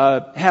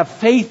have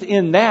faith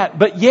in that,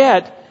 but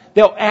yet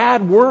they'll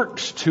add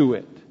works to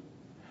it.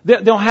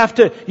 You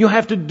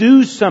have to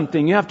do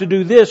something. You have to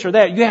do this or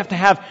that. You have to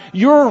have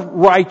your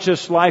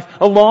righteous life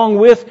along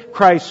with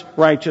Christ's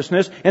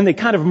righteousness. And they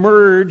kind of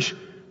merge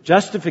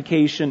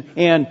justification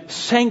and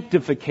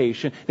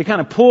sanctification. They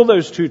kind of pull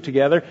those two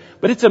together.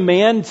 But it's a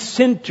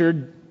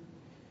man-centered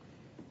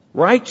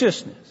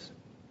righteousness.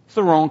 It's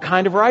the wrong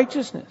kind of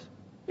righteousness.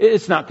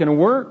 It's not going to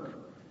work.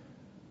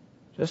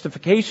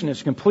 Justification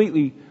is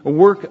completely a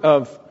work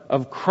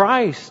of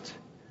Christ.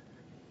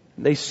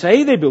 They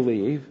say they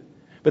believe,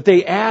 but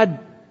they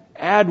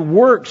add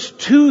works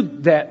to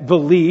that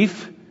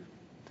belief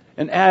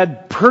and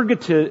add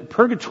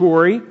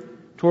purgatory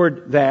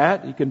toward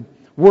that. You can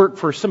work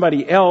for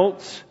somebody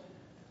else.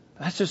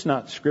 That's just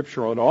not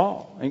scriptural at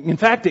all. In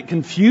fact, it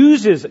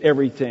confuses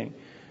everything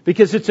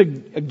because it's a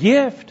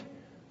gift.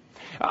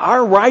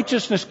 Our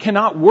righteousness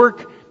cannot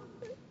work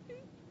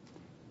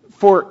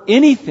for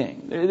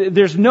anything.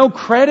 There's no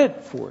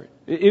credit for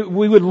it.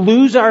 We would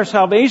lose our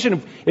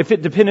salvation if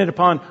it depended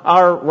upon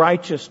our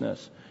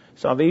righteousness.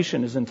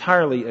 Salvation is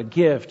entirely a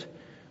gift.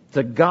 It's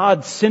a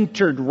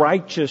God-centered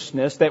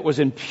righteousness that was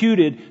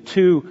imputed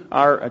to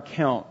our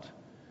account.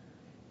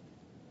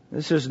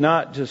 This is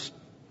not just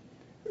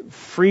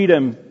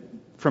freedom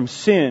from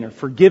sin or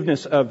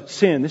forgiveness of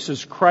sin. This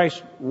is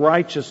Christ's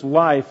righteous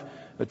life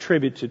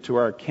attributed to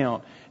our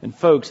account. And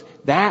folks,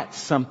 that's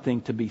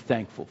something to be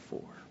thankful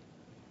for.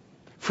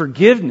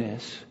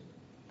 Forgiveness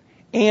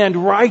and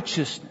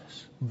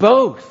righteousness.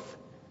 Both.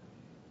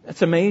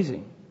 That's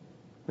amazing.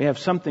 We have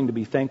something to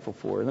be thankful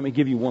for. Let me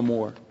give you one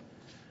more.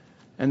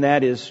 And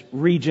that is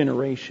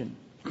regeneration.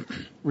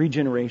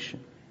 Regeneration.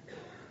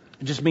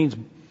 It just means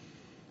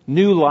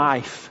new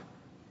life.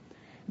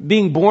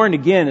 Being born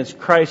again, as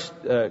Christ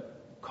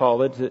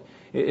called it,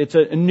 it's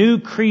a new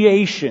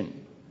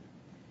creation.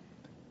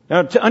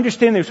 Now, to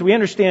understand this, we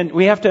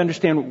have to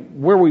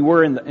understand where we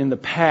were in the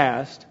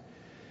past.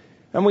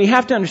 And we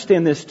have to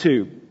understand this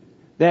too,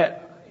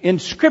 that in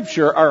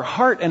Scripture, our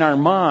heart and our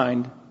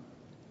mind,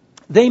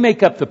 they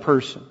make up the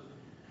person.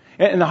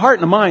 And the heart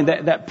and the mind,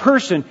 that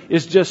person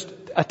is just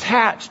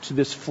attached to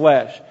this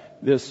flesh,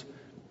 this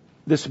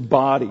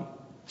body.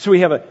 So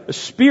we have a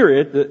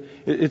spirit,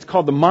 it's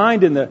called the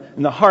mind and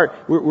the heart.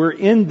 We're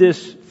in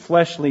this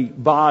fleshly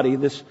body,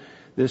 this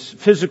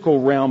physical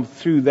realm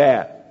through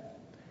that.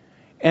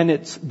 And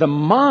it's the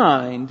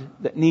mind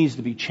that needs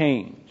to be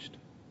changed.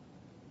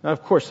 Now,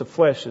 of course, the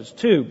flesh is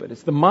too, but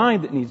it's the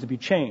mind that needs to be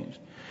changed.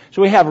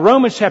 So we have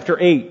Romans chapter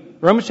 8.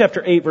 Romans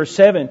chapter 8 verse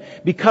 7.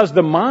 Because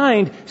the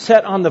mind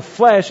set on the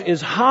flesh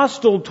is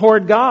hostile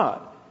toward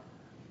God.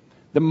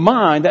 The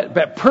mind,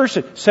 that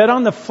person set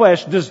on the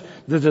flesh, the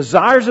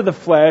desires of the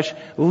flesh,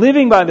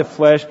 living by the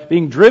flesh,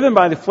 being driven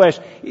by the flesh,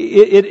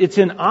 it's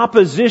in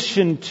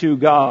opposition to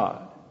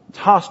God. It's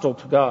hostile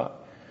to God.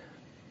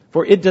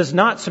 For it does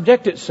not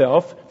subject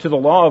itself to the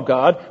law of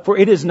God, for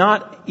it is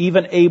not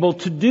even able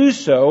to do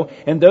so,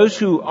 and those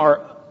who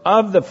are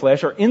of the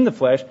flesh or in the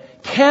flesh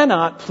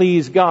cannot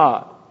please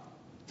God.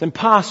 It's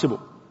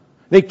impossible.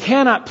 They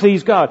cannot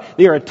please God.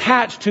 They are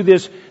attached to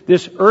this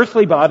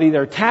earthly body.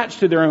 They're attached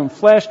to their own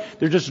flesh.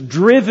 They're just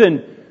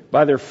driven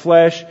by their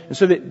flesh, and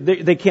so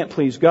they can't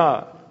please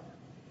God.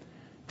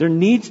 There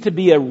needs to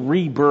be a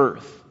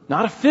rebirth.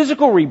 Not a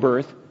physical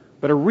rebirth,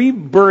 but a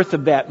rebirth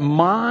of that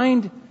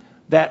mind,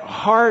 that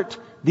heart,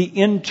 the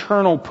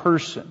internal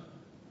person.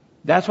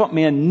 That's what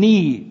man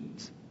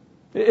needs.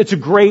 It's a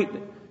great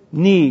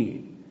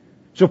need.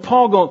 So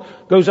Paul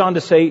goes on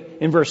to say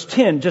in verse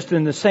 10, just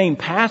in the same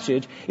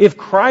passage, if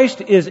Christ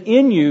is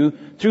in you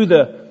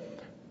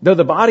though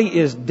the body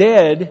is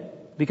dead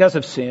because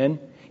of sin,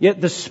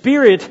 yet the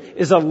Spirit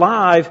is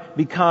alive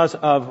because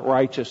of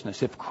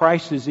righteousness. If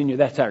Christ is in you,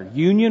 that's our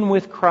union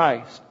with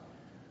Christ.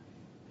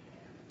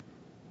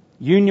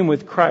 Union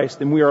with Christ,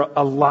 then we are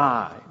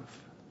alive.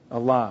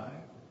 Alive.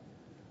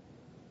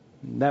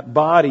 That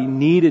body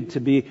needed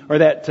to be, or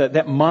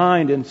that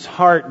mind and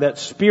heart, that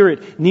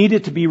spirit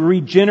needed to be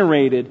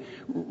regenerated,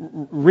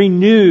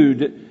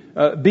 renewed,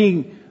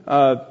 being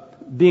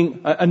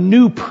a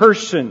new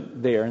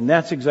person there. And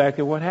that's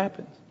exactly what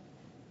happens.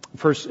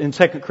 First, in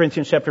 2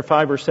 Corinthians chapter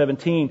 5, verse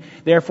 17,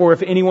 therefore,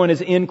 if anyone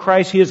is in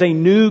Christ, he is a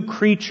new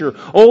creature.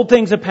 Old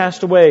things have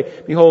passed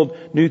away. Behold,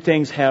 new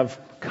things have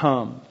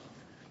come.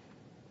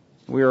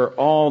 We are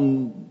all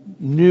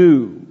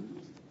new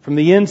from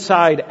the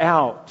inside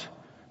out.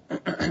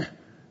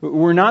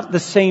 We're not the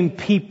same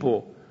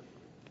people.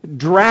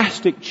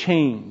 Drastic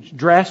change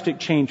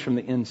from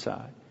the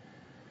inside.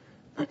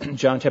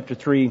 John chapter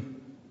 3,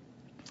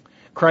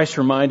 Christ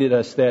reminded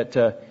us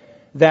that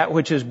that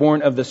which is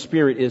born of the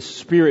Spirit is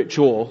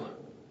spiritual,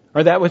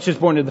 or that which is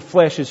born of the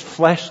flesh is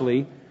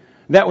fleshly.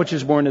 That which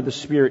is born of the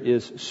Spirit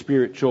is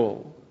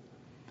spiritual.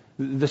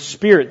 The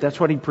Spirit, that's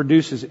what He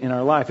produces in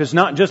our life. It's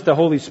not just the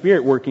Holy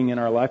Spirit working in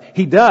our life.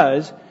 He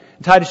does.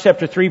 Titus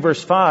chapter 3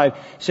 verse 5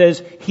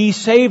 says, He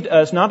saved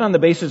us not on the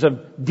basis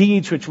of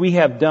deeds which we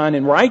have done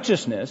in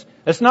righteousness.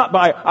 That's not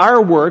by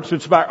our works,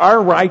 it's by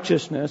our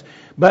righteousness,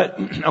 but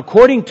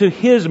according to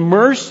His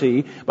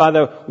mercy, by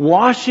the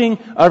washing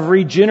of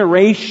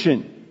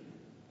regeneration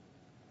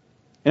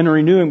and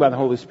renewing by the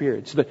Holy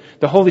Spirit. So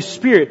the Holy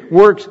Spirit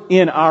works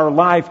in our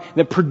life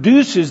that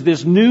produces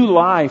this new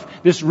life,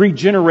 this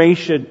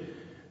regeneration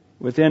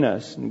within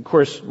us. And of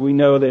course, we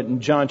know that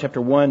in John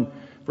chapter 1,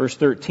 verse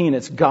 13,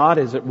 it's God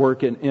is at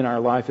work in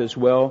our life as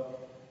well.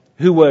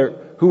 Who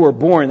were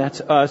born, that's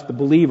us, the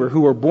believer,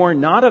 who were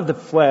born not of the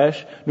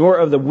flesh, nor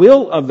of the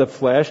will of the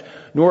flesh,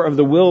 nor of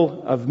the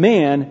will of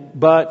man,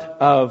 but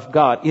of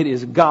God. It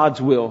is God's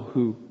will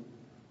who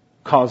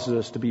causes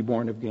us to be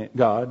born of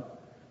God.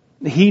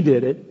 He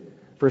did it.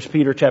 1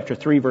 Peter chapter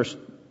 1,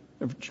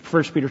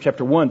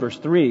 verse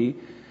 3.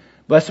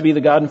 Blessed be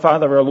the God and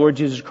Father of our Lord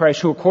Jesus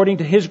Christ, who according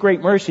to His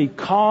great mercy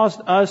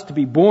caused us to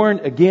be born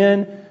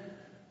again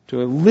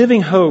to a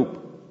living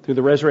hope through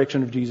the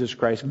resurrection of Jesus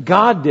Christ.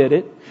 God did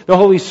it. The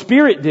Holy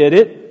Spirit did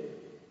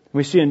it.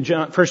 We see in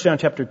 1 John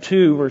chapter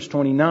 2, verse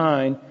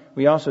 29,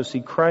 we also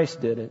see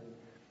Christ did it.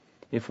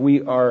 If we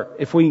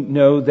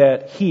know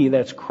that He,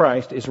 that's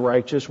Christ, is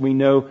righteous, we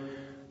know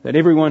that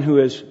everyone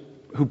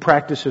who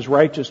practices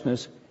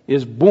righteousness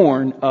is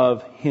born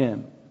of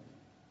Him.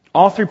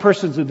 All three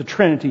persons of the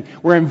Trinity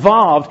were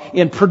involved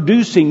in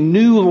producing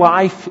new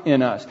life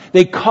in us.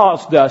 They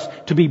caused us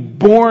to be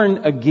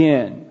born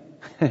again.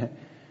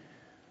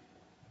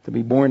 To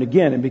be born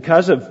again. And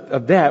because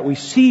of that, we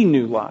see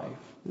new life.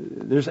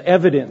 There's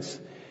evidence.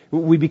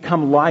 We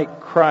become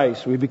like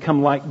Christ. We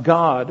become like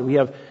God. We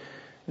have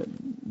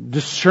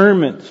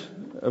discernment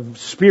of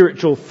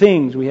spiritual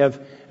things. We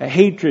have a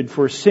hatred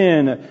for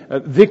sin,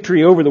 a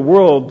victory over the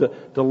world,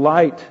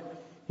 delight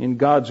in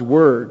God's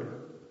Word.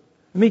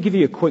 Let me give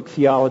you a quick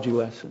theology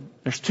lesson.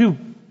 There's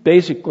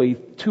basically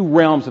two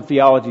realms of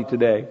theology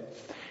today.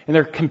 And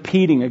they're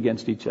competing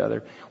against each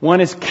other.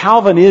 One is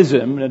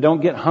Calvinism. Now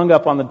don't get hung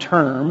up on the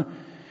term.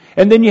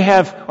 And then you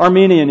have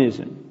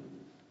Arminianism.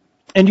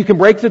 And you can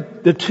break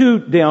the two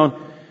down.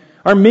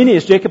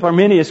 Jacob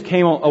Arminius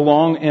came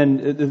along,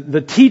 and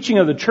the teaching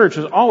of the church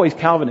was always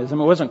Calvinism.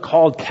 It wasn't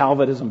called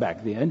Calvinism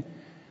back then.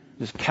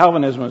 Just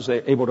Calvin was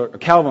able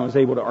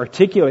to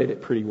articulate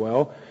it pretty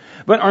well.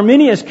 But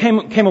Arminius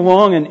came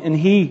along and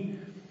he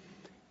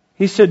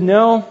said,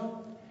 no.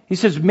 He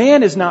says,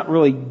 man is not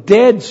really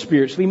dead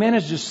spiritually. Man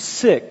is just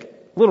sick,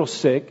 a little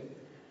sick.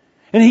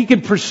 And he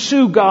can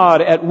pursue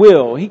God at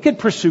will. He can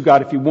pursue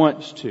God if he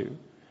wants to.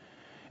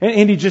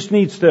 And he just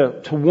needs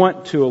to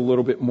want to a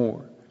little bit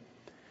more.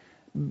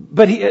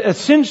 But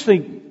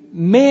essentially,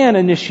 man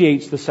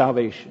initiates the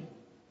salvation.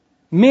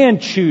 Man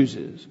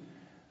chooses.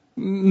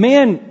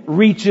 Man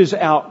reaches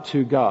out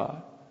to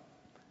God.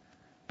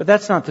 But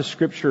that's not the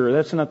Scripture.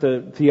 That's not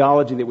the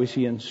theology that we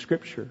see in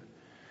Scripture.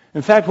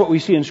 In fact, what we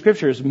see in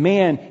Scripture is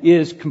man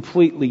is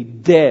completely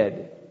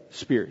dead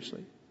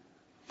spiritually.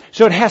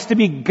 So it has to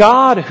be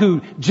God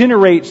who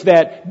generates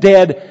that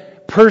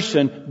dead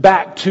person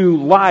back to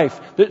life.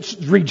 That's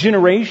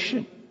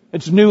regeneration.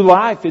 It's new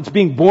life. It's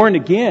being born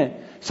again.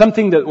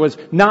 Something that was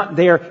not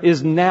there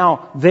is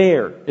now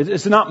there.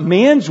 It's not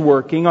man's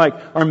working like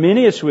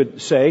Arminius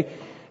would say.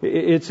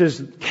 It's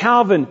as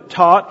Calvin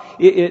taught.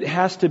 It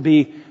has to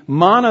be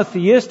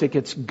monotheistic.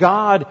 It's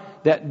God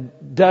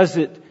that does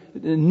it,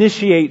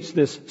 initiates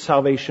this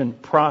salvation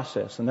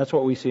process. And that's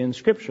what we see in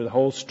Scripture. The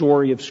whole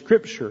story of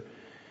Scripture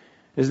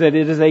is that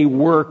it is a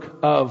work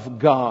of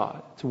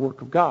God. It's a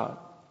work of God.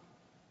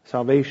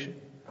 Salvation.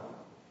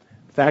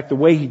 In fact, the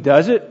way He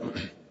does it,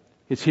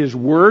 it's His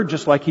Word,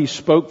 just like He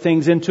spoke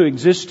things into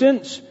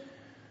existence.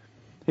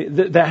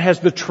 That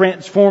has the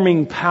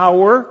transforming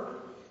power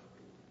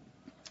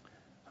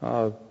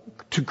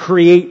to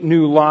create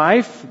new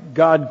life.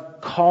 God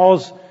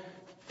calls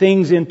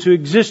things into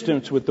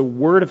existence with the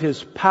word of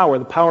His power,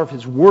 the power of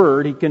His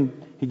Word. He can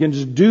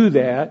just do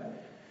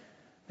that.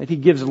 That He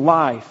gives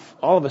life.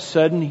 All of a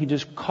sudden, He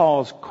just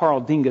calls Carl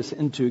Dingus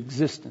into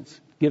existence.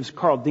 Gives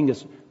Carl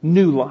Dingus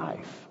new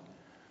life.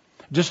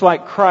 Just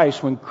like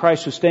Christ, when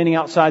Christ was standing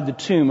outside the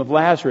tomb of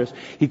Lazarus,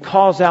 He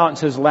calls out and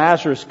says,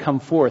 Lazarus, come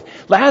forth.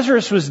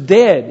 Lazarus was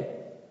dead.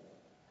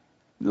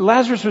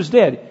 Lazarus was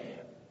dead.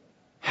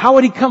 How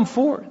would he come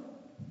forth?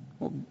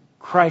 Well,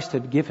 Christ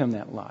had to give him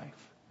that life.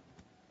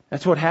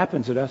 That's what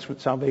happens to us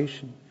with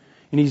salvation.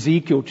 In the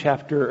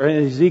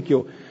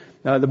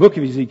book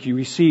of Ezekiel,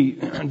 we see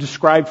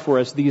described for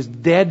us these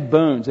dead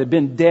bones. They've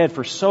been dead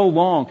for so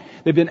long.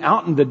 They've been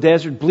out in the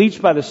desert,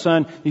 bleached by the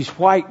sun. These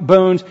white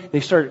bones,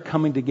 they started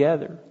coming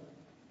together.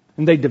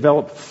 And they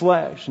develop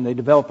flesh, and they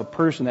develop a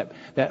person.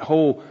 That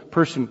whole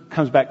person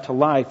comes back to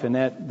life, and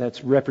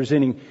that's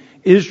representing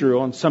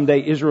Israel. And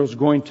someday Israel's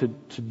going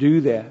to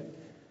do that.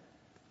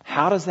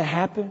 How does that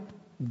happen?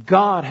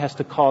 God has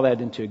to call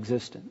that into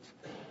existence.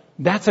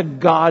 That's a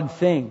God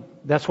thing.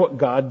 That's what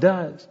God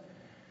does.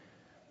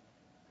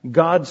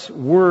 God's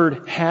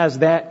Word has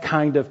that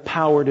kind of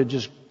power to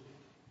just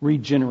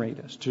regenerate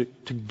us, to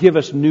give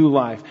us new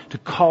life, to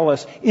call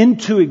us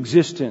into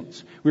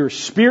existence. We were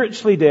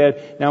spiritually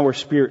dead, now we're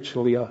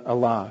spiritually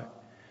alive.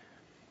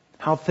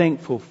 How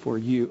thankful are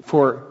you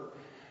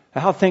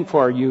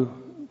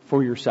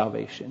for your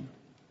salvation?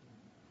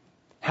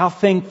 How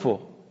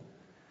thankful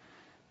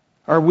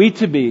are we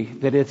to be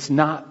that it's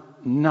not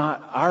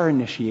our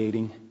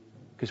initiating,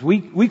 because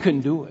we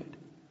couldn't do it.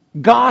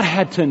 God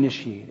had to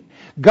initiate it.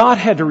 God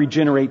had to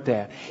regenerate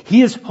that.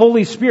 His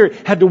Holy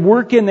Spirit had to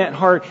work in that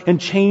heart and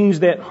change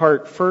that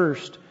heart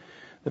first.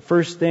 The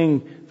first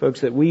thing,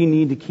 folks, that we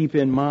need to keep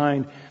in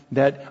mind,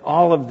 that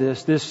all of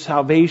this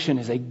salvation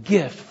is a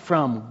gift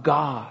from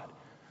God.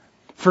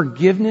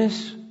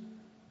 Forgiveness,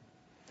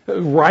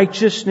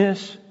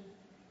 righteousness,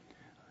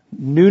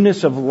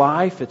 newness of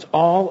life, it's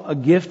all a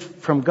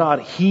gift from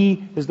God.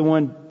 He is the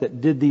one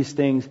that did these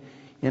things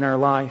in our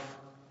life.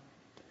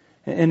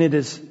 And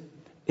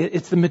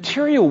it's the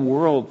material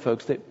world,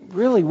 folks, that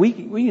really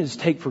we just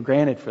take for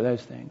granted for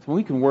those things. When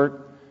we can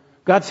work,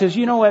 God says,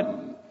 you know what?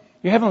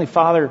 Your Heavenly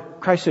Father,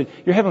 Christ said,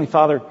 your Heavenly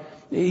Father,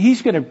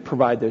 He's going to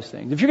provide those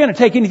things. If you're going to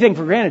take anything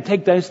for granted,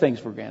 take those things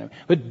for granted.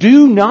 But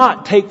do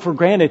not take for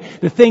granted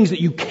the things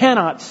that you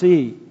cannot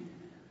see.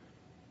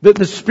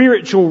 The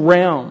spiritual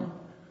realm.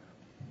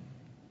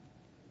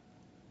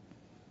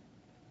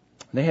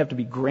 They have to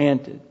be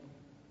granted.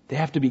 They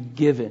have to be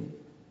given.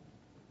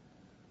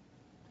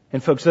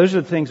 And folks, those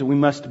are the things that we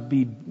must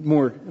be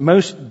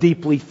most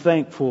deeply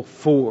thankful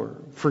for.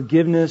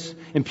 Forgiveness,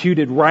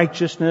 imputed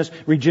righteousness,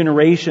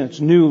 regeneration, it's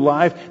new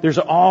life. Those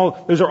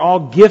are all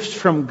gifts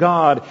from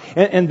God.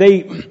 And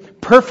they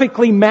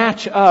perfectly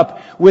match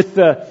up with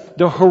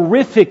the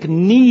horrific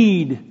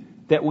need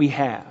that we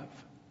have.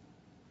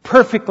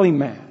 Perfectly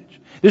match.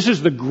 This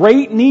is the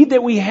great need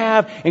that we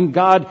have, and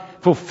God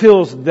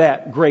fulfills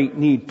that great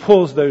need,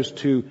 pulls those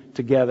two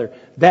together.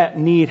 That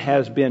need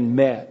has been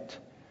met.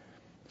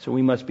 So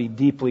we must be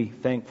deeply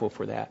thankful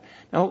for that.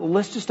 Now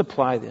let's just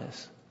apply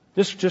this.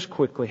 Just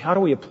quickly, how do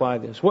we apply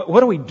this? What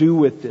do we do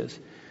with this?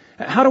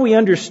 How do we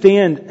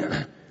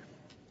understand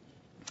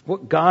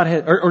what God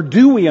has, or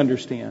do we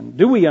understand?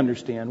 Do we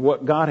understand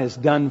what God has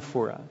done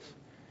for us?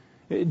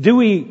 Do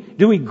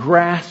we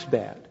grasp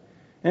that?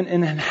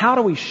 And how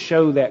do we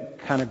show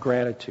that kind of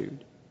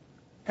gratitude?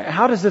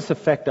 How does this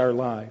affect our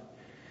life?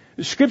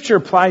 Scripture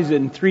applies it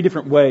in 3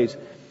 different ways.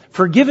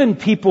 Forgiven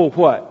people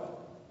what?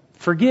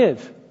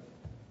 Forgive.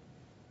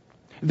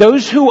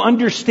 Those who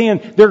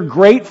understand they're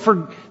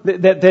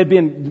that they've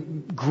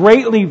been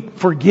greatly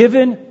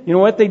forgiven, you know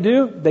what they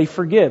do? They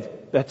forgive.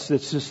 It's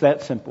just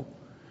that simple.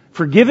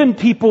 Forgiven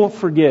people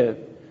forgive.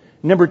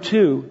 Number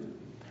 2,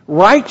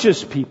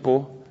 righteous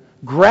people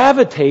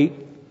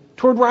gravitate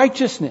toward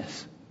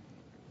righteousness.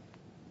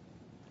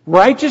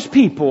 Righteous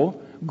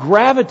people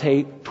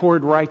gravitate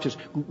toward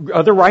righteousness.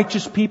 Other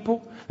righteous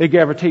people, they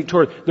gravitate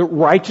toward the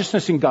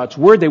righteousness in God's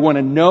Word. They want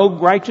to know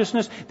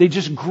righteousness. They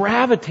just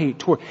gravitate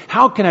toward,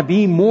 how can I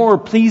be more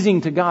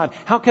pleasing to God?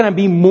 How can I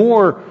be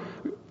more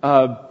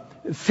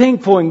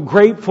thankful and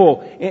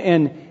grateful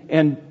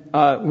and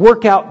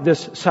work out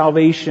this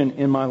salvation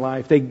in my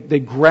life. They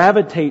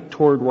gravitate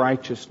toward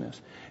righteousness.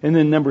 And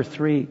then number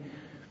 3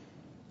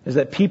 is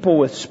that people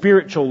with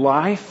spiritual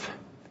life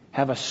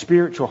have a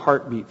spiritual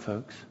heartbeat,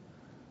 folks.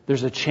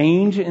 There's a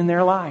change in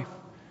their life.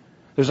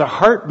 There's a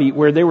heartbeat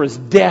where there was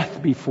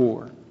death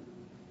before.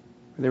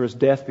 There was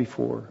death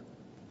before.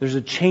 There's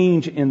a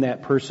change in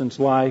that person's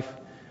life.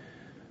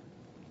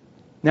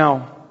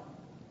 Now,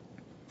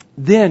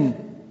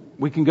 then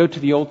we can go to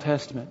the Old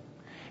Testament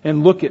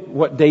and look at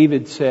what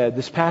David said.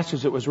 This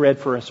passage that was read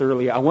for us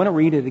earlier. I want to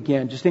read it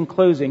again, just in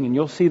closing, and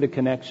you'll see the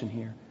connection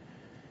here.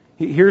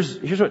 Here's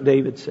what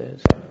David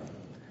says.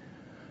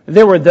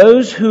 There were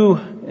those who,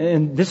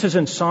 and this is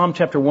in Psalm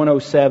chapter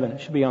 107.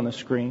 It should be on the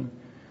screen.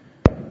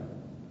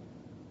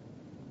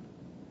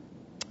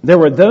 There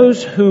were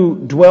those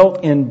who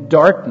dwelt in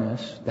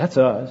darkness, that's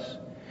us,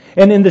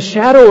 and in the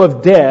shadow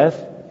of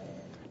death,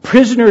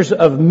 prisoners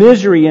of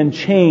misery and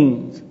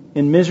chains,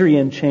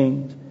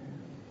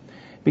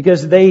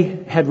 because they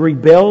had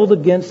rebelled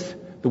against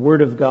the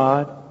Word of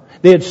God.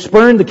 They had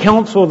spurned the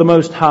counsel of the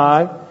Most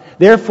High.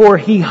 Therefore,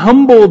 He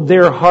humbled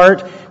their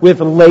heart with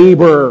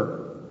labor.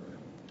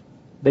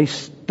 They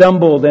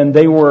stumbled and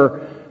there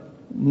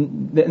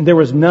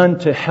was none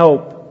to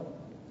help.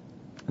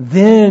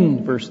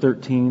 Then, verse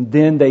 13,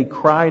 then they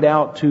cried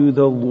out to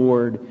the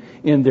Lord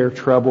in their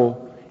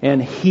trouble,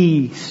 and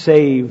He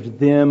saved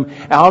them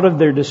out of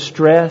their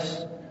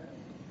distress.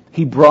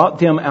 He brought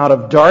them out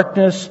of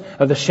darkness,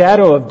 of the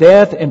shadow of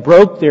death, and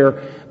broke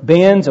their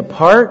bands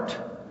apart.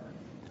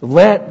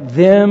 Let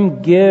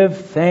them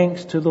give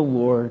thanks to the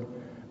Lord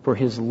for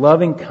His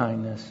loving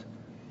kindness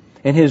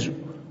and His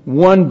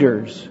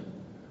wonders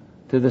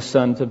to the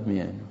sons of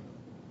men.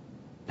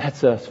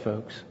 That's us,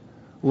 folks.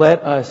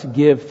 Let us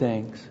give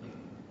thanks.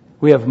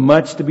 We have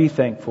much to be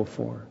thankful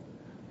for.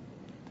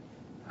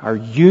 Our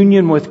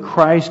union with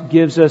Christ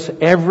gives us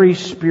every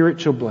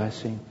spiritual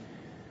blessing.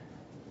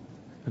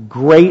 A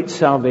great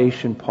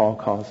salvation, Paul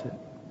calls it.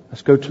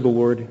 Let's go to the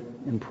Lord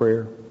in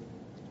prayer.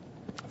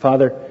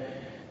 Father,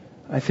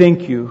 I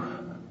thank You.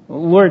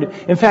 Lord,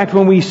 in fact,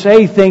 when we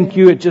say thank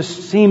You, it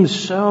just seems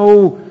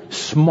so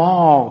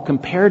small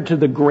compared to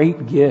the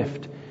great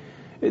gift.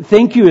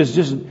 Thank You is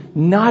just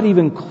not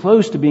even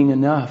close to being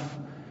enough.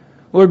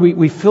 Lord,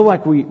 we feel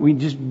like we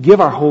just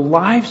give our whole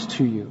lives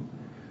to You.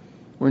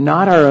 We're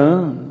not our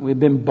own. We've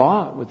been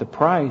bought with a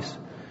price.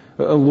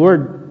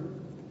 Lord,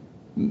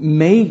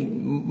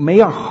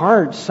 may our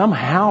hearts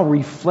somehow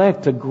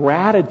reflect a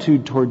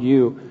gratitude toward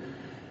You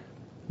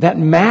that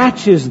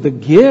matches the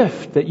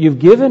gift that You've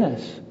given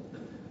us.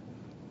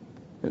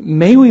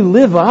 May we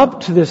live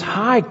up to this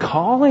high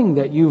calling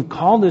that You've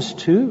called us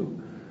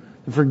to.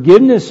 The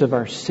forgiveness of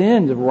our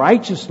sin, the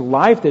righteous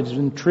life that has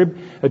been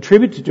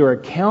attributed to our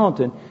account,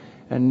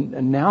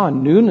 and now a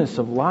newness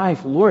of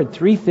life. Lord,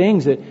 3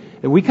 things that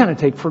we kind of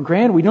take for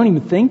granted. We don't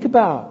even think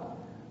about.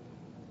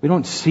 We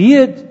don't see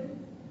it.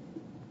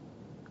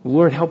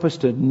 Lord, help us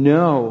to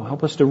know,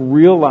 help us to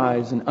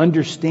realize and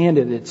understand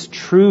it. It's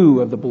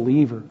true of the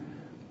believer.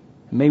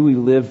 May we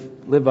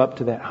live up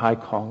to that high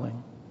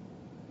calling.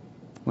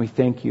 We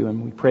thank You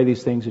and we pray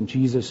these things in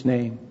Jesus'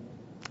 name.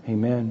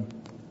 Amen.